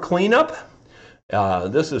water cleanup.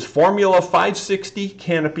 This is Formula 560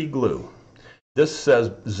 Canopy Glue. This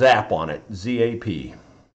says ZAP on it, Z-A-P.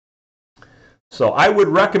 So I would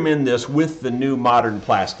recommend this with the new modern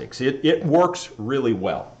plastics. It works really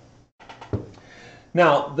well.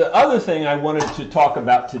 Now, the other thing I wanted to talk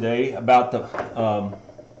about today about the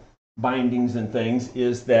bindings and things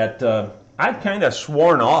is that I've kind of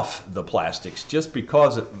sworn off the plastics just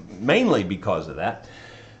mainly because of that.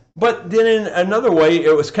 But then in another way,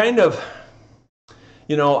 it was kind of,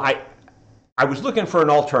 I was looking for an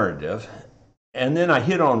alternative, and then I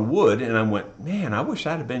hit on wood, and I went, man, I wish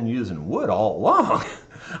I'd have been using wood all along.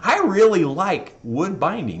 I really like wood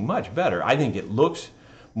binding much better. I think it looks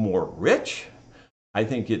more rich. I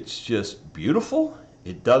think it's just beautiful.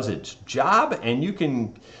 It does its job, and you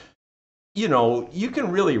can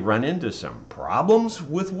really run into some problems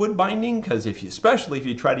with wood binding because especially if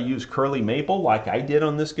you try to use curly maple like I did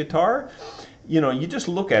on this guitar, you just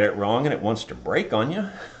look at it wrong and it wants to break on you.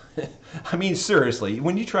 I mean, seriously,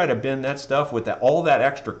 when you try to bend that stuff with all that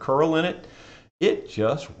extra curl in it, it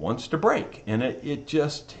just wants to break, and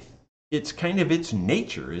it's kind of its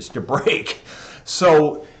nature is to break.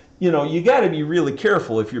 So you got to be really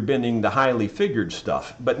careful if you're bending the highly figured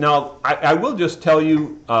stuff. But now I will just tell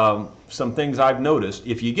you some things I've noticed.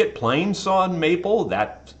 If you get plain sawn maple,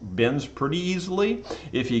 that bends pretty easily.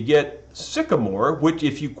 If you get sycamore, which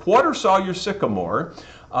if you quarter saw your sycamore,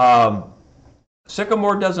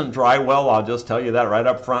 sycamore doesn't dry well. I'll just tell you that right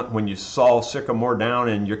up front. When you saw sycamore down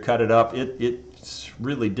and you cut it up, it's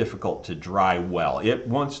really difficult to dry well. It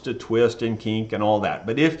wants to twist and kink and all that.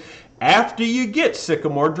 But if after you get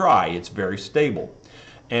sycamore dry, it's very stable.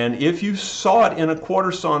 And if you saw it in a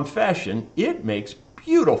quarter sawn fashion, it makes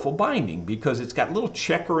beautiful binding because it's got little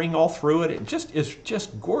checkering all through it. It's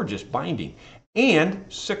just gorgeous binding. And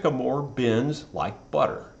sycamore bends like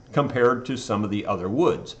butter compared to some of the other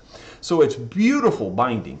woods. So it's beautiful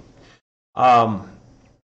binding.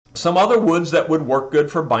 Some other woods that would work good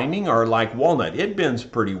for binding are like walnut. It bends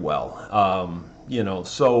pretty well.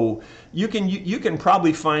 So you can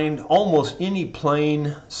probably find almost any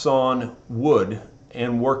plain sawn wood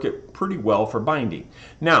and work it pretty well for binding.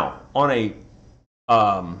 Now, on a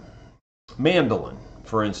mandolin,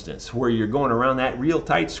 for instance, where you're going around that real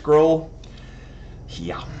tight scroll,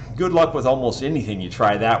 yeah, good luck with almost anything you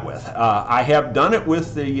try that with. I have done it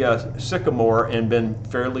with the sycamore and been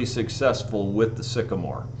fairly successful with the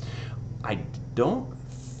sycamore. I don't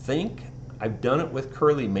think I've done it with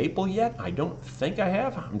curly maple yet. I don't think I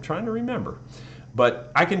have. I'm trying to remember.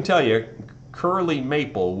 But I can tell you, curly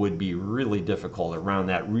maple would be really difficult around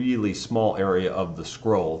that really small area of the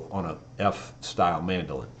scroll on a F-style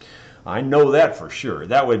mandolin. I know that for sure.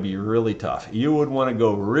 That would be really tough. You would want to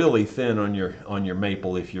go really thin on your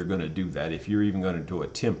maple if you're going to do that, if you're even going to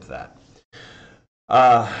attempt that.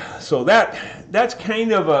 So that's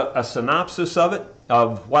kind of a synopsis of it,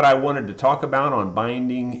 of what I wanted to talk about on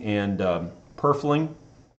binding and purfling.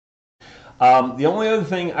 The only other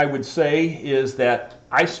thing I would say is that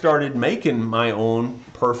I started making my own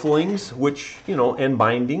purflings, and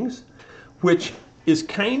bindings, which is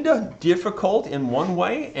kind of difficult in one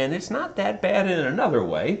way, and it's not that bad in another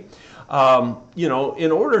way.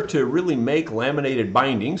 In order to really make laminated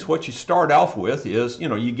bindings, what you start off with is,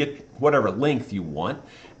 you get whatever length you want,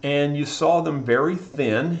 and you saw them very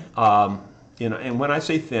thin. And when I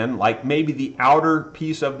say thin, like maybe the outer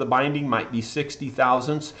piece of the binding might be 60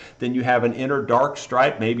 thousandths, then you have an inner dark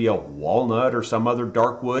stripe, maybe a walnut or some other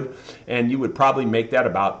dark wood, and you would probably make that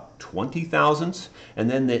about 20 thousandths. And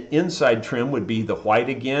then the inside trim would be the white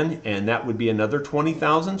again, and that would be another 20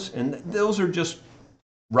 thousandths. And those are just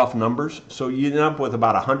rough numbers. So you end up with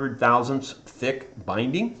about 100 thousandths thick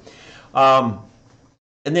binding. But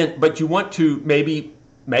you want to maybe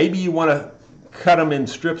you want to cut them in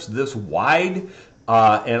strips this wide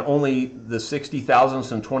and only the 60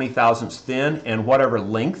 thousandths and 20 thousandths thin and whatever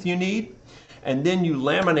length you need. And then you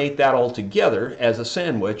laminate that all together as a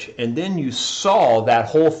sandwich, and then you saw that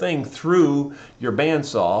whole thing through your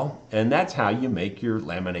bandsaw, and that's how you make your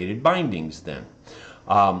laminated bindings then.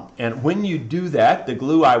 And when you do that, the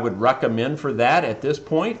glue I would recommend for that at this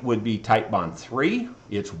point would be Titebond 3.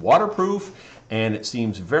 It's waterproof and it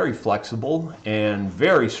seems very flexible and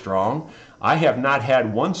very strong. I have not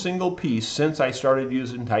had one single piece since I started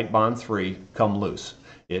using Titebond 3 come loose.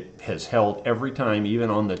 It has held every time, even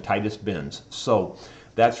on the tightest bends. So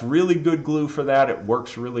that's really good glue for that. It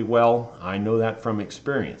works really well. I know that from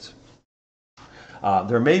experience.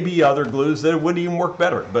 There may be other glues that would even work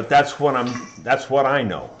better, but that's what I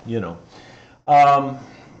know, you know.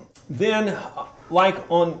 Then, like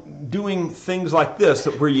on doing things like this,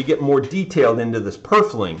 where you get more detailed into this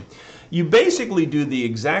purfling, you basically do the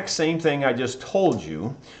exact same thing I just told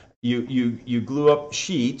you. You glue up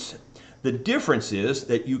sheets. The difference is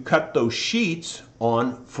that you cut those sheets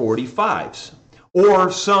on 45s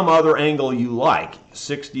or some other angle you like.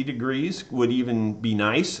 60 degrees would even be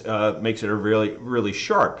nice. Makes it a really, really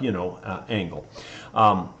sharp, you know, angle.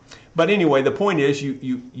 But anyway, the point is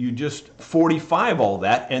you just 45 all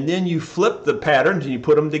that, and then you flip the patterns and you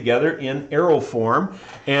put them together in arrow form.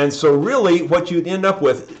 And so really what you'd end up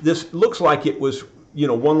with, this looks like it was, you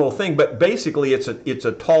know, one little thing, but basically it's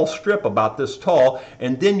a tall strip about this tall,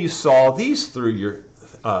 and then you saw these through your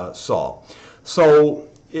saw. So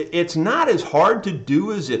it's not as hard to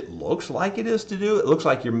do as it looks like it is to do. It looks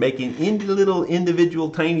like you're making little individual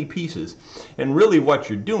tiny pieces, and really what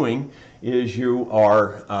you're doing is you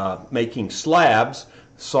are making slabs,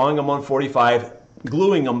 sawing them on 45,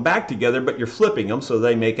 gluing them back together, but you're flipping them so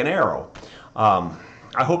they make an arrow.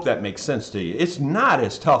 I hope that makes sense to you. It's not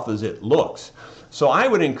as tough as it looks. So I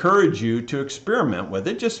would encourage you to experiment with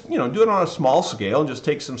it. Just, you know, do it on a small scale and just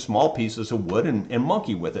take some small pieces of wood and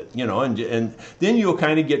monkey with it, you know, and then you'll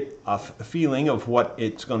kind of get a feeling of what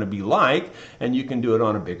it's going to be like, and you can do it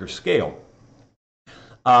on a bigger scale.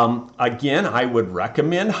 Again, I would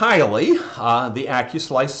recommend highly the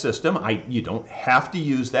AccuSlice system. You don't have to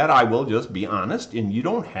use that. I will just be honest, and you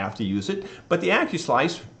don't have to use it. But the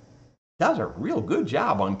AccuSlice does a real good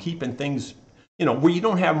job on keeping things, you know, where you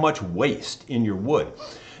don't have much waste in your wood,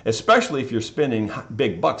 especially if you're spending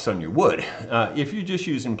big bucks on your wood. If you're just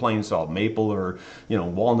using plain sawed maple or, you know,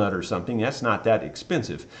 walnut or something, that's not that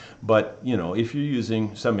expensive. But, you know, if you're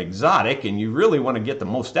using some exotic and you really want to get the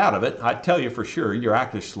most out of it, I tell you for sure your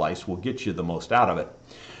AccuSlice will get you the most out of it.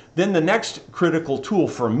 Then the next critical tool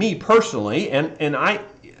for me personally,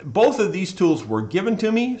 both of these tools were given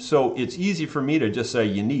to me, so it's easy for me to just say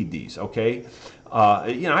you need these, okay?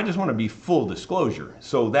 You know, I just want to be full disclosure.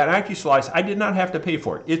 So that AccuSlice, I did not have to pay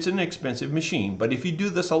for it. It's an expensive machine, but if you do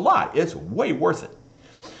this a lot, it's way worth it.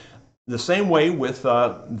 The same way with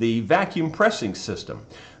the vacuum pressing system.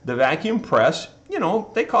 The vacuum press, you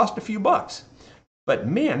know, they cost a few bucks. But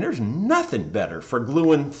man, there's nothing better for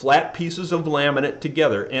gluing flat pieces of laminate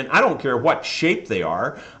together. And I don't care what shape they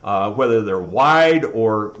are, whether they're wide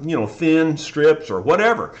or, you know, thin strips or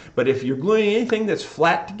whatever. But if you're gluing anything that's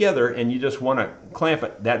flat together and you just want to clamp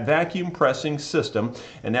it, that vacuum pressing system,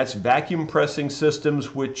 and that's Vacuum Pressing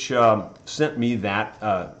Systems, which sent me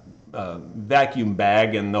that vacuum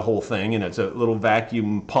bag and the whole thing, and it's a little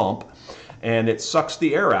vacuum pump. And it sucks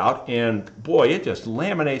the air out, and boy, it just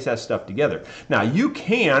laminates that stuff together. Now, you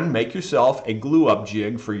can make yourself a glue-up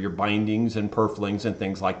jig for your bindings and purflings and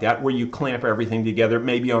things like that, where you clamp everything together,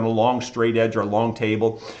 maybe on a long straight edge or a long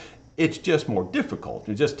table. It's just more difficult.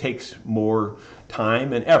 It just takes more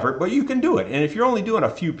time and effort, but you can do it. And if you're only doing a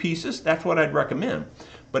few pieces, that's what I'd recommend.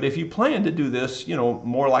 But if you plan to do this, you know,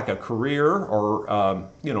 more like a career or,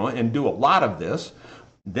 you know, and do a lot of this,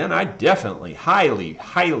 then I definitely highly,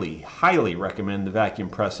 highly, highly recommend the Vacuum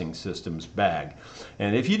Pressing Systems bag.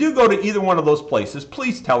 And if you do go to either one of those places,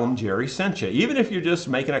 please tell them Jerry sent you. Even if you're just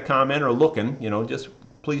making a comment or looking, you know, just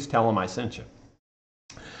please tell them I sent you.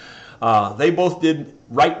 They both did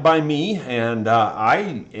right by me, and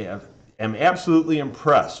I am absolutely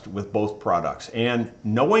impressed with both products. And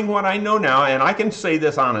knowing what I know now, and I can say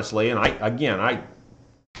this honestly, and I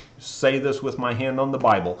say this with my hand on the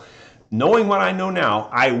Bible. Knowing what I know now,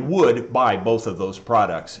 I would buy both of those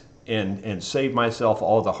products and save myself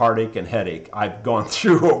all the heartache and headache I've gone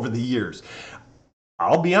through over the years.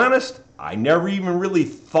 I'll be honest, I never even really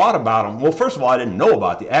thought about them. Well, first of all, I didn't know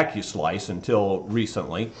about the AccuSlice until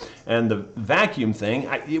recently. And the vacuum thing,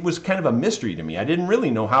 it was kind of a mystery to me. I didn't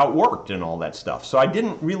really know how it worked and all that stuff. So I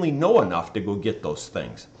didn't really know enough to go get those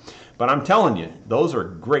things. But I'm telling you, those are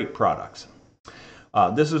great products.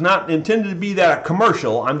 This is not intended to be that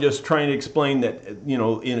commercial. I'm just trying to explain that, you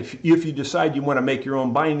know, if you decide you want to make your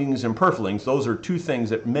own bindings and purflings, those are two things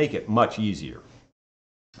that make it much easier.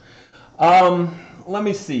 Let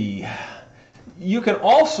me see. You can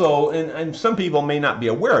also, and some people may not be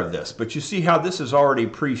aware of this, but you see how this is already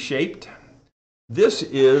pre-shaped? This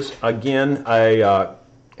is, again, a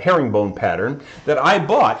herringbone pattern that I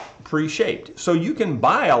bought pre-shaped. So you can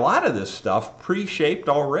buy a lot of this stuff pre-shaped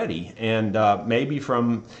already, and maybe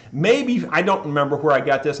I don't remember where I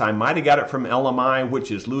got this. I might have got it from LMI,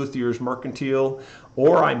 which is Luthier's Mercantile,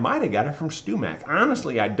 or I might have got it from Stumac.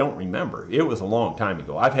 Honestly, I don't remember. It was a long time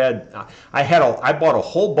ago. I bought a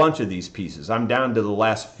whole bunch of these pieces. I'm down to the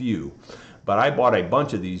last few, but I bought a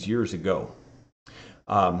bunch of these years ago.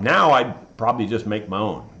 Now I'd probably just make my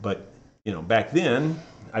own, but you know, back then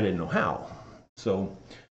I didn't know how. So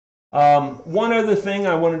one other thing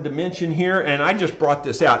I wanted to mention here, and I just brought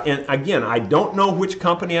this out, and again, I don't know which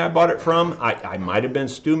company I bought it from. I might have been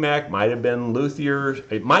Stumac, might have been Luthier's.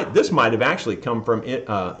 This might have actually come from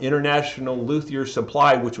International Luthier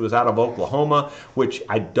Supply, which was out of Oklahoma, which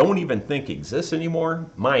I don't even think exists anymore.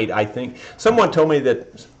 I think. Someone told me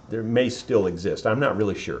that there may still exist. I'm not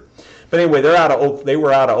really sure. But anyway, they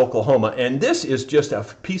were out of Oklahoma, and this is just a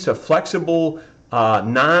piece of flexible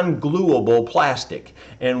non-gluable plastic.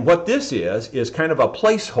 And what this is kind of a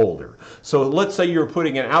placeholder. So let's say you're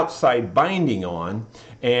putting an outside binding on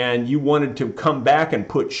and you wanted to come back and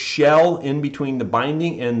put shell in between the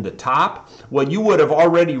binding and the top. Well, you would have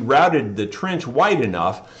already routed the trench wide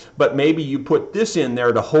enough, but maybe you put this in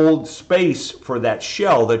there to hold space for that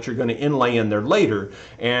shell that you're going to inlay in there later,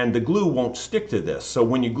 and the glue won't stick to this. So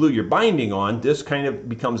when you glue your binding on, this kind of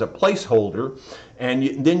becomes a placeholder,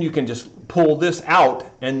 and then you can just pull this out,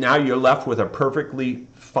 and now you're left with a perfectly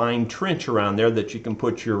fine trench around there that you can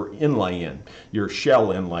put your inlay in, your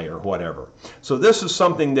shell inlay or whatever. So this is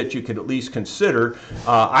something that you could at least consider.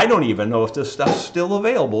 I don't even know if this stuff's still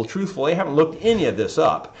available. Truthfully, I haven't looked any of this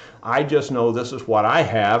up. I just know this is what I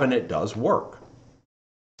have, and it does work.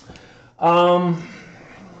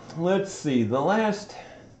 Let's see, the last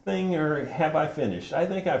thing, or have I finished? I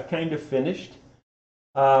think I've kind of finished.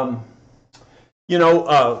 You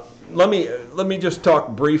know, let me just talk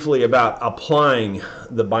briefly about applying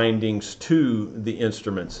the bindings to the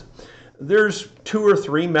instruments. There's 2 or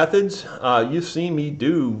 3 methods. You've seen me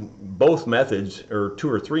do both methods, or 2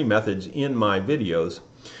 or 3 methods in my videos.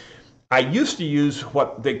 I used to use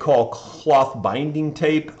what they call cloth binding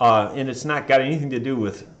tape, and it's not got anything to do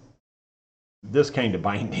with this kind of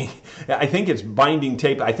binding. I think it's binding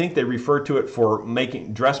tape. I think they refer to it for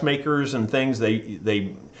making dressmakers and things.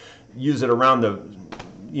 They use it around the,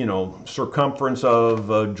 you know, circumference of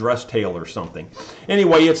a dress tail or something.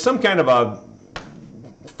 Anyway, it's some kind of a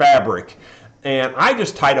fabric, and I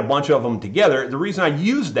just tied a bunch of them together. The reason I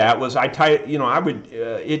used that was I tie it, you know,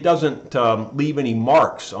 it doesn't leave any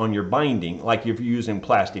marks on your binding like if you're using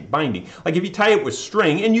plastic binding. Like if you tie it with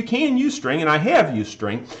string, and you can use string, and I have used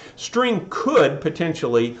string, string could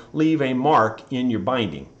potentially leave a mark in your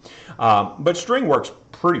binding. But string works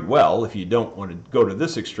pretty well if you don't want to go to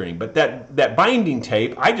this extreme. But that binding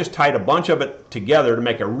tape, I just tied a bunch of it together to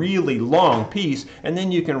make a really long piece, and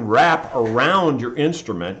then you can wrap around your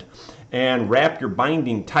instrument and wrap your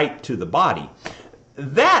binding tight to the body.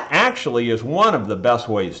 That actually is one of the best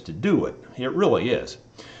ways to do it. It really is.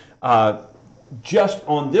 Just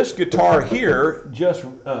on this guitar here,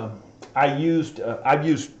 I've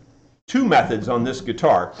used 2 methods on this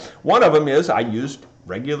guitar. One of them is I used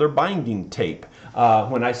regular binding tape.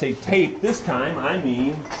 When I say tape this time, I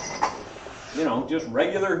mean, you know, just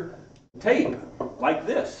regular tape like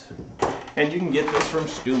this. And you can get this from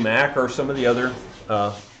Stumac or some of the other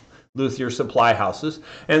Luthier supply houses.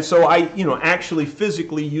 And so I, you know, actually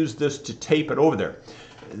physically use this to tape it over there.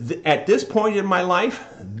 At this point in my life,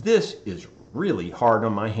 this is really hard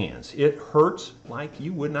on my hands. It hurts like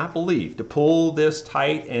you would not believe to pull this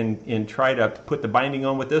tight and try to put the binding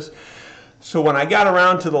on with this. So when I got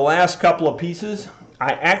around to the last couple of pieces,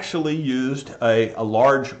 I actually used a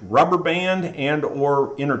large rubber band and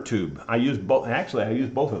or inner tube. I used both. Actually, I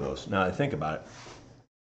used both of those now that I think about it.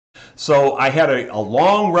 So I had a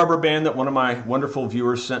long rubber band that one of my wonderful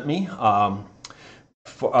viewers sent me.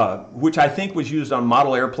 which I think was used on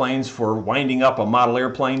model airplanes for winding up a model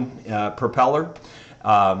airplane propeller.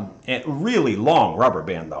 And really long rubber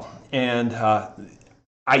band though. And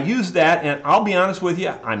I use that, and I'll be honest with you,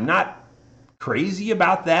 I'm not crazy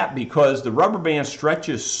about that because the rubber band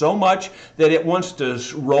stretches so much that it wants to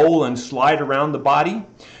roll and slide around the body.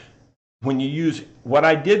 When you use what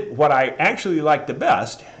I actually like the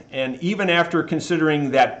best, and even after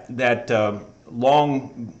considering that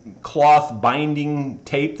long cloth binding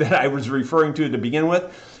tape that I was referring to begin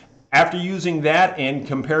with, after using that and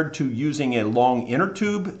compared to using a long inner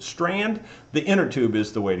tube strand, the inner tube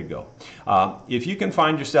is the way to go. If you can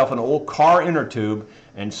find yourself an old car inner tube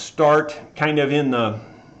and start kind of in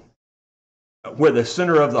where the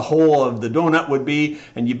center of the hole of the donut would be,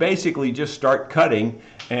 and you basically just start cutting,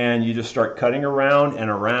 and you just start cutting around and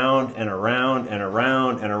around and around and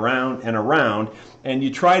around and around and around, and you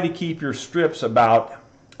try to keep your strips about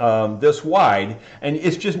this wide, and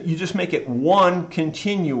you just make it one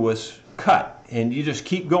continuous cut, and you just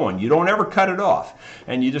keep going. You don't ever cut it off,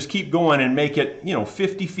 and you just keep going and make it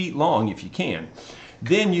 50 feet long if you can.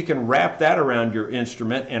 Then you can wrap that around your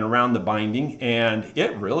instrument and around the binding, and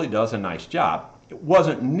it really does a nice job. It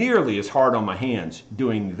wasn't nearly as hard on my hands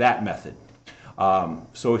doing that method.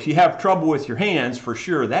 So if you have trouble with your hands, for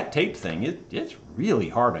sure, that tape thing, it's really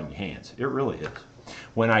hard on your hands. It really is.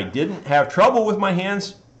 When I didn't have trouble with my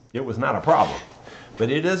hands, it was not a problem, but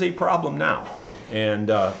it is a problem now. And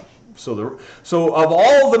so of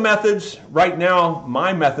all the methods, right now,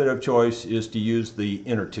 my method of choice is to use the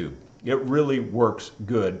inner tube. It really works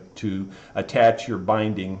good to attach your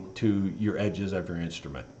binding to your edges of your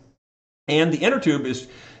instrument. And the inner tube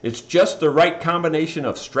it's just the right combination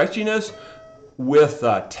of stretchiness with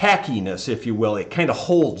tackiness, if you will. It kind of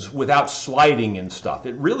holds without sliding and stuff.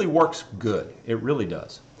 It really works good. It really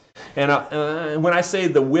does. And when I say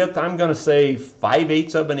the width, I'm going to say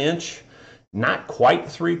 5/8 of an inch, not quite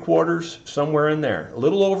 3/4, somewhere in there. A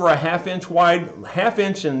little over a 1/2 inch wide, 1/2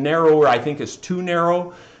 inch and narrower, I think is too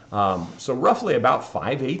narrow. So roughly about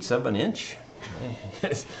 5/8 of an inch,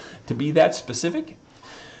 to be that specific.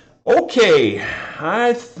 Okay,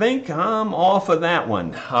 I think I'm off of that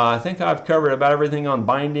one. I think I've covered about everything on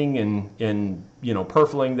binding and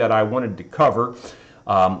purfling that I wanted to cover.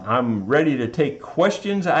 I'm ready to take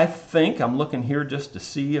questions. I think I'm looking here just to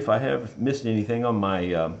see if I have missed anything on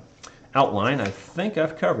my outline. I think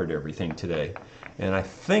I've covered everything today, and I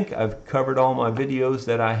think I've covered all my videos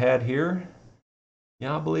that I had here.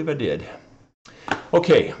 Yeah, I believe I did.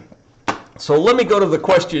 Okay, so let me go to the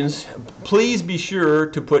questions. Please be sure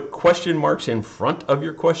to put question marks in front of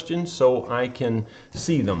your questions so I can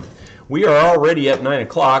see them. We are already at 9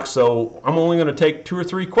 o'clock, so I'm only going to take 2 or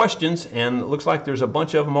 3 questions, and it looks like there's a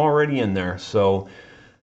bunch of them already in there. So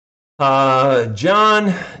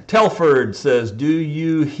John Telford says, do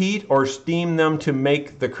you heat or steam them to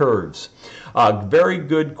make the curves? Very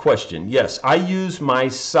good question. Yes, I use my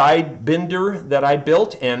side bender that I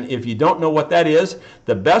built, and if you don't know what that is,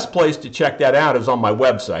 the best place to check that out is on my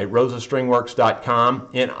website, rosastringworks.com,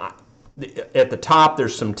 and at the top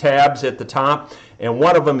there's some tabs at the top, and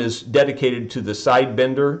one of them is dedicated to the side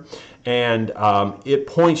bender, and it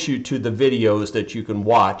points you to the videos that you can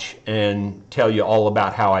watch and tell you all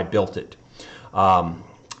about how I built it. And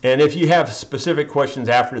if you have specific questions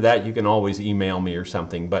after that, you can always email me or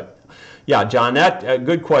something. But yeah, John, that a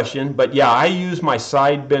good question. But yeah, I use my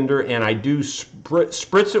side bender, and I do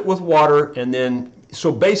spritz it with water, and then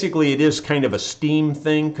so basically it is kind of a steam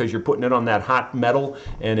thing because you're putting it on that hot metal,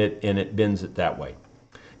 and it bends it that way.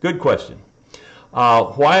 Good question.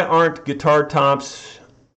 Why aren't guitar tops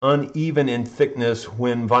uneven in thickness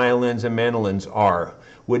when violins and mandolins are?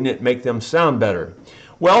 Wouldn't it make them sound better?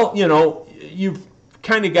 Well, you've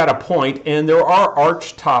kind of got a point, and there are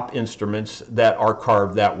arch top instruments that are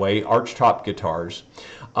carved that way, arch top guitars.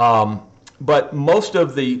 But most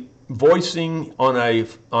of the voicing on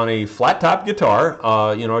a flat top guitar,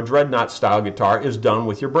 a dreadnought style guitar, is done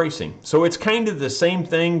with your bracing. So it's kind of the same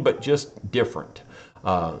thing, but just different.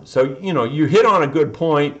 So you hit on a good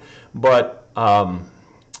point, but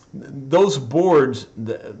those boards,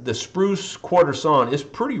 the spruce quarter sawn is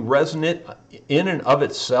pretty resonant in and of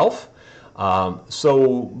itself.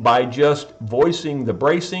 So by just voicing the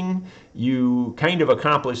bracing, you kind of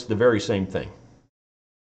accomplish the very same thing.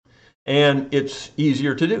 And it's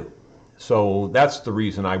easier to do. So that's the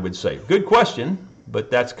reason I would say. Good question, but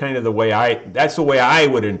that's kind of the way I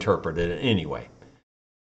would interpret it anyway.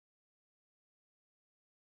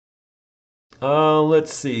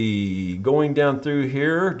 Let's see, going down through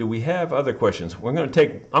here, do we have other questions? I'm going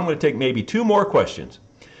to take maybe 2 more questions.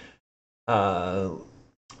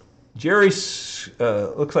 Jerry,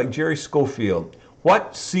 looks like Jerry Schofield.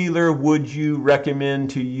 What sealer would you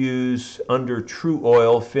recommend to use under True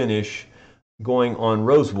Oil finish going on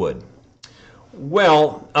rosewood?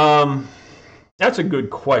 Well, that's a good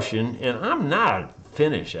question, and I'm not a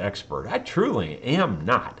finish expert. I truly am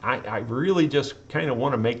not. I really just kind of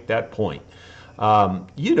want to make that point.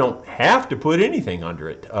 You don't have to put anything under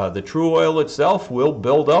it. The True Oil itself will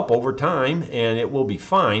build up over time, and it will be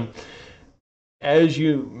fine. As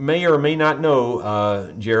you may or may not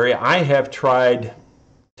know, Jerry, I have tried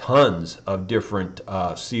tons of different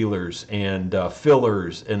sealers and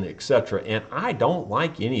fillers and etc. And I don't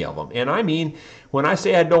like any of them. And I mean, when I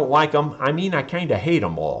say I don't like them, I mean I kind of hate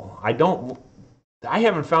them all. I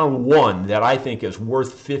haven't found one that I think is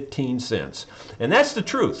worth 15 cents. And that's the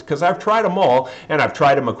truth, because I've tried them all, and I've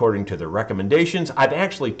tried them according to the recommendations. I've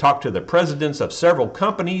actually talked to the presidents of several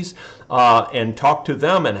companies and talked to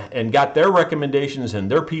them and got their recommendations and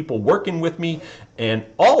their people working with me, and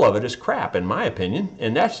all of it is crap, in my opinion,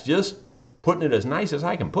 and that's just putting it as nice as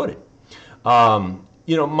I can put it.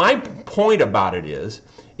 You know, my point about it is,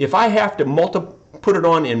 if I have to put it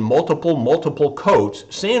on in multiple coats,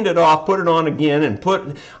 sand it off, put it on again, and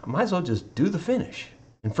I might as well just do the finish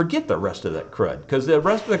and forget the rest of that crud, because the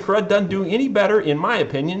rest of the crud doesn't do any better, in my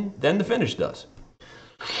opinion, than the finish does.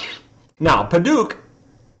 Now, Padauk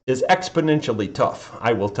is exponentially tough,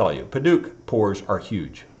 I will tell you. Padauk pores are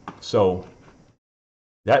huge. So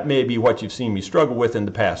that may be what you've seen me struggle with in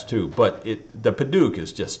the past too, but the Padauk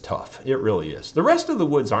is just tough. It really is. The rest of the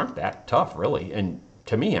woods aren't that tough, really, and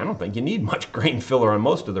to me, I don't think you need much grain filler on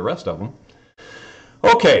most of the rest of them.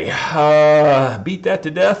 Okay, beat that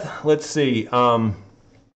to death. Let's see. One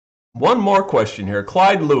more question here.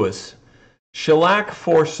 Clyde Lewis. Shellac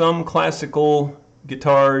for some classical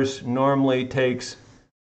guitars normally takes a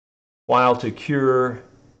while to cure,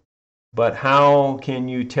 but how can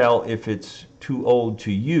you tell if it's too old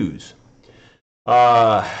to use?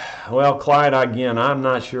 Well, Clyde, again, I'm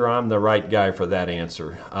not sure I'm the right guy for that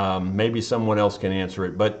answer. Maybe someone else can answer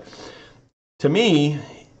it. But to me,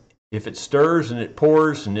 if it stirs and it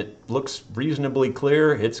pours and it looks reasonably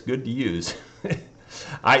clear, it's good to use.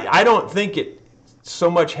 I don't think it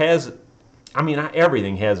so much has, I mean,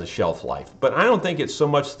 everything has a shelf life, but I don't think it's so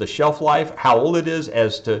much the shelf life, how old it is,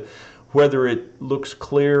 as to whether it looks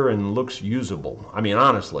clear and looks usable. I mean,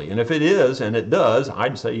 honestly. And if it is, and it does,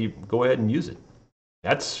 I'd say you go ahead and use it.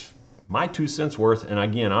 That's my 2 cents worth, and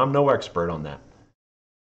again, I'm no expert on that.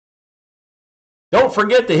 Don't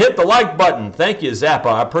forget to hit the like button. Thank you, Zappa.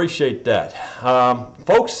 I appreciate that.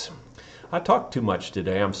 Folks, I talked too much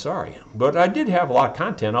today. I'm sorry. But I did have a lot of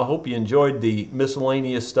content. I hope you enjoyed the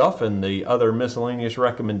miscellaneous stuff and the other miscellaneous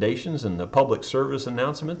recommendations and the public service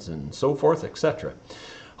announcements and so forth, etc.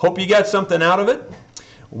 Hope you got something out of it.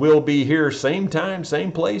 We'll be here same time, same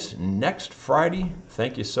place next Friday.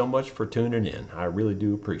 Thank you so much for tuning in. I really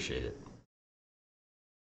do appreciate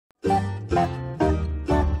it.